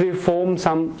will actually form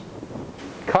some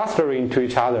clustering to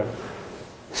each other.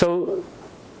 So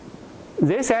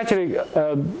this actually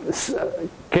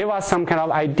gave us some kind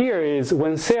of idea is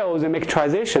when cells make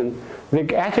transition, they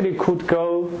actually could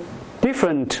go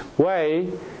different way,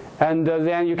 and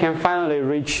then you can finally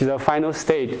reach the final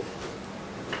state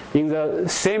in the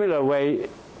similar way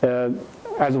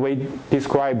as we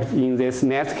described in this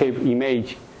Netscape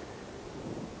image.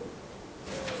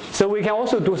 So we can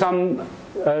also do some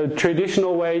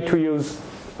traditional way to use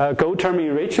gold term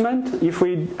enrichment. If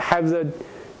we have the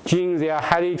genes they are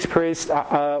highly expressed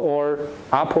or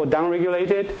up or down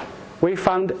regulated, we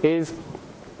found is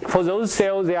for those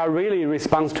cells they are really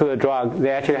response to the drug.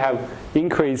 They actually have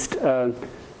increased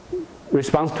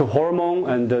response to hormone,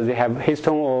 and they have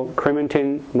histone or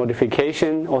chromatin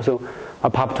modification, also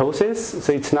apoptosis.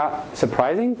 So it's not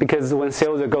surprising because when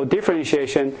cells go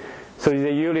differentiation, so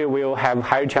they usually will have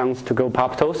higher chance to go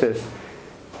apoptosis.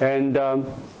 And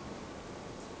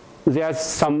there's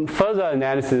some further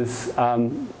analysis.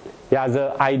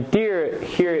 The idea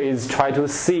here is try to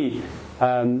see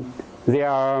they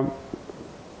are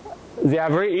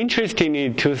very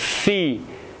interesting to see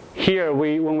here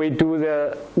when we do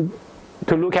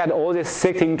to look at all the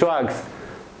 16 drugs,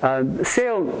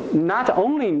 cell not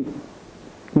only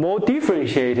more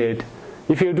differentiated.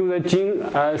 If you do the gene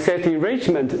set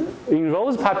enrichment in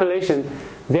those population,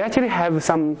 they actually have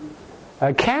some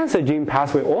cancer gene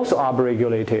pathway also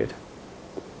upregulated.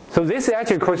 So this is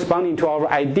actually corresponding to our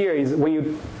idea is when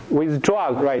you with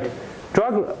drug, right?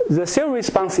 The cell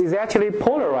response is actually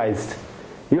polarized.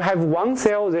 You have one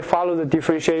cell, they follow the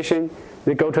differentiation,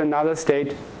 they go to another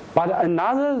state, but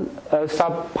another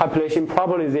subpopulation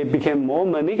probably they became more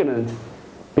malignant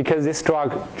because this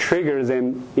drug triggers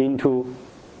them into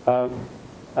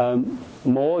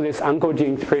more this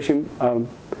oncogene expression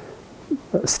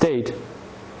state.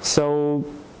 So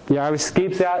yeah, I will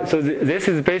skip that. So this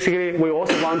is basically, we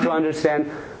also want to understand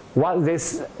what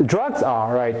these drugs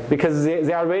are, right? Because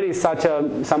they are really such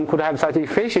a, some could have such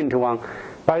efficient one,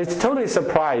 but it's totally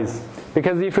surprised.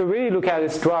 Because if you really look at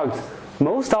these drugs,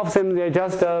 most of them, they're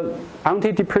just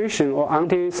antidepressant or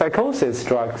antipsychosis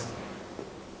drugs.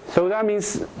 So that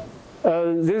means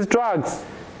these drugs,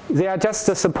 they are just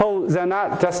they're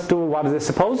not just do what they're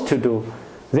supposed to do.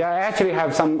 They actually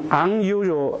have some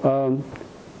unusual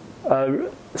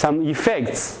some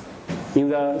effects in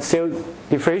the cell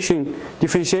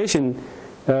differentiation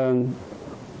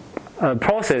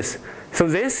process. So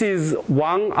this is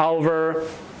one of our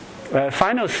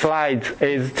final slides,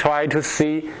 is try to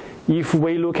see if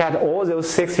we look at all those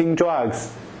 16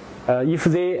 drugs, if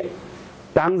they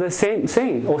done the same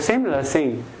thing or similar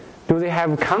thing, do they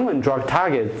have common drug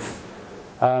targets?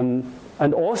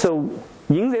 And also,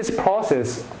 in this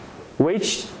process,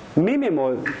 which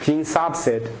minimal gene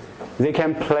subset they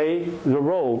can play the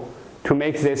role to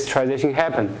make this transition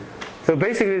happen. So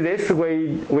basically, this way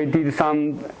we did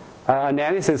some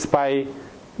analysis by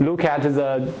look at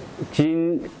the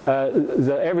gene,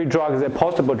 every drug, the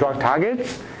possible drug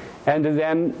targets, and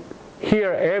then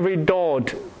here every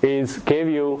dot is give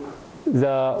you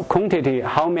the quantity,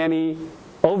 how many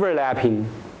overlapping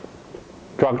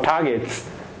drug targets.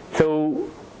 So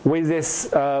with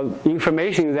this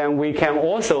information, then we can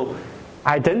also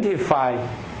identify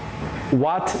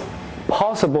what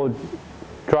possible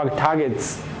drug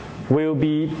targets will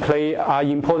play an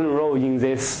important role in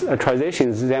these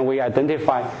transitions. Then we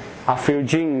identify a few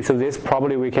genes. So this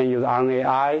probably we can use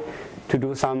RNAi to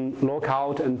do some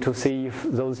lookout and to see if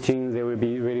those genes, they will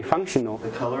be really functional. The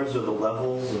colors are the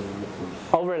levels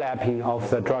of overlapping of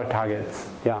the drug targets.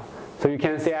 Yeah. So you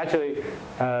can see actually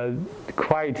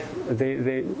quite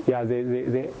they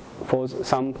for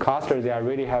some clusters they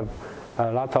really have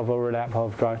lots of overlap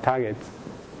of drug targets.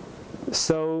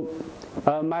 So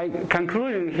my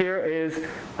conclusion here is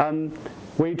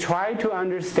we try to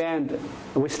understand.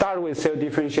 We start with cell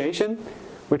differentiation.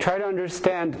 We try to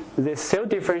understand this cell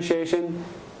differentiation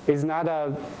is not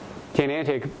a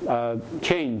genetic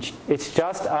change. It's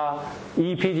just a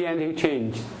epigenetic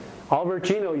change. Our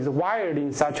genome is wired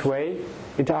in such way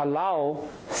it allows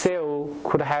cell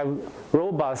could have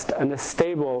robust and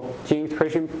stable gene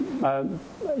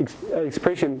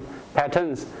expression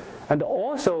patterns. And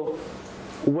also,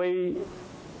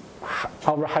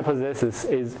 our hypothesis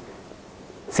is,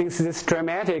 since this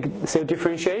dramatic cell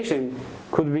differentiation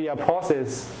could be a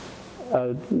process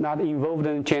not involved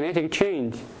in genetic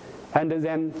change, and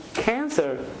then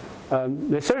cancer,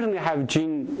 they certainly have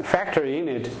gene factor in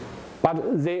it,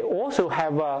 but they also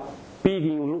have a big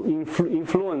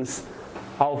influence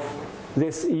of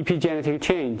this epigenetic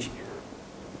change.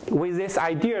 With this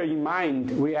idea in mind,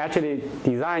 we actually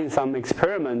designed some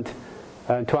experiment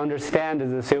to understand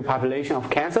the cell population of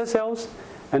cancer cells,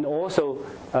 and also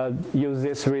use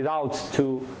these results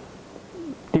to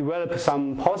develop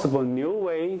some possible new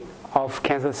way of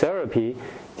cancer therapy.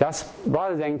 Just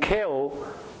rather than kill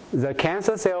the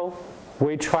cancer cell,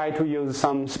 we try to use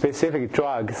some specific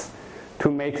drugs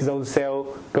to make those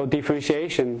cells go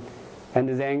differentiation, and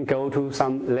then go to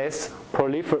some less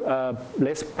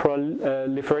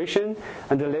proliferation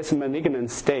and less malignant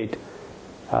state.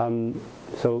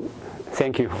 So,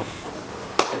 thank you.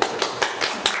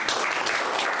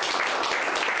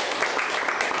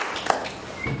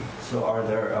 So are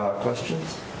there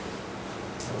questions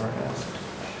that were asked?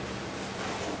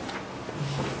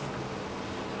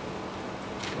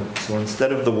 So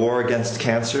instead of the war against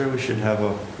cancer, we should have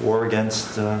a war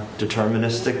against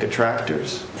deterministic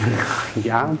attractors?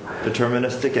 Yeah.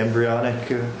 Deterministic,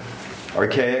 embryonic,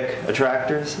 archaic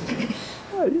attractors?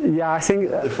 Yeah, I think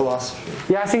the philosophy.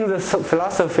 Yeah, I think the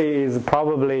philosophy is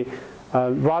probably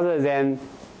rather than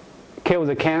kill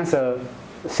the cancer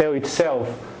cell itself,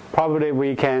 probably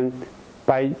we can,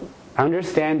 by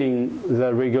understanding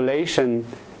the regulation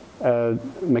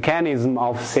mechanism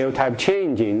of cell type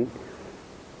changing,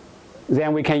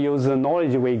 then we can use the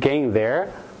knowledge we gain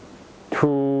there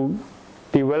to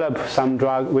develop some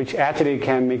drug which actually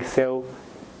can make cell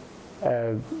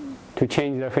to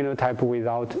change the phenotype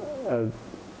without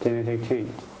genetic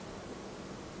change.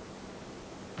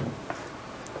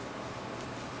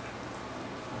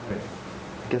 I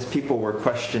guess people were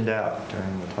questioned out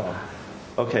during the talk.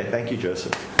 Okay, thank you,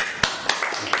 Joseph.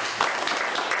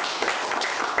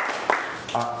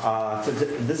 So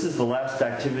this is the last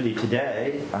activity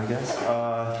today, I guess.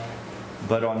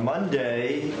 But on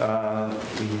Monday,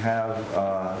 we have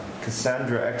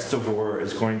Cassandra Extovor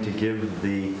is going to give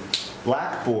the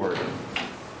Blackboard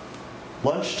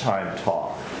lunchtime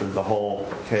talk for the whole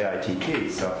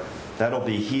KITP. So that'll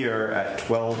be here at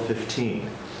 12:15.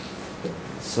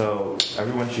 So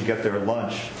everyone should get their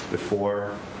lunch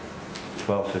before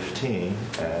 12:15,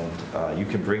 and you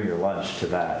can bring your lunch to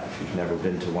that if you've never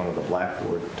been to one of the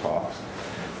Blackboard talks.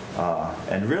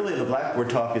 And really, the Blackboard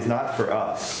talk is not for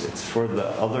us. It's for the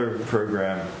other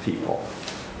program people.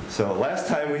 So last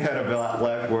time we had a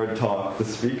Blackboard talk, the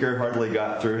speaker hardly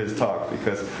got through his talk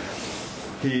because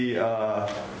he,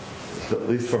 at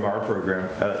least from our program,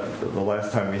 the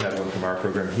last time we had one from our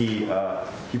program, he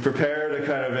prepared a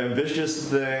kind of ambitious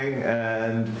thing,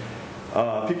 and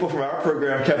people from our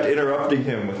program kept interrupting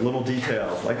him with little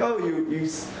details, like, "Oh,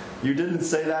 you didn't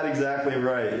say that exactly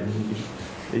right." And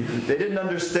they didn't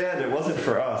understand it wasn't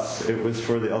for us; it was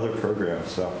for the other program.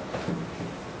 So,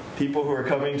 people who are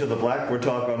coming to the Blackboard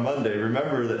talk on Monday,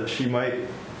 remember that she might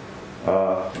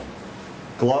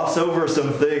gloss over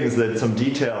some things, some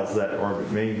details that, or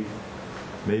may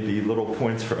be little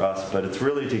points for us, but it's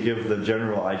really to give the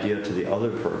general idea to the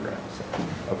other programs. So,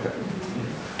 okay,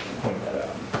 point that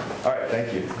out. All right,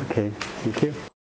 thank you. Okay, thank you.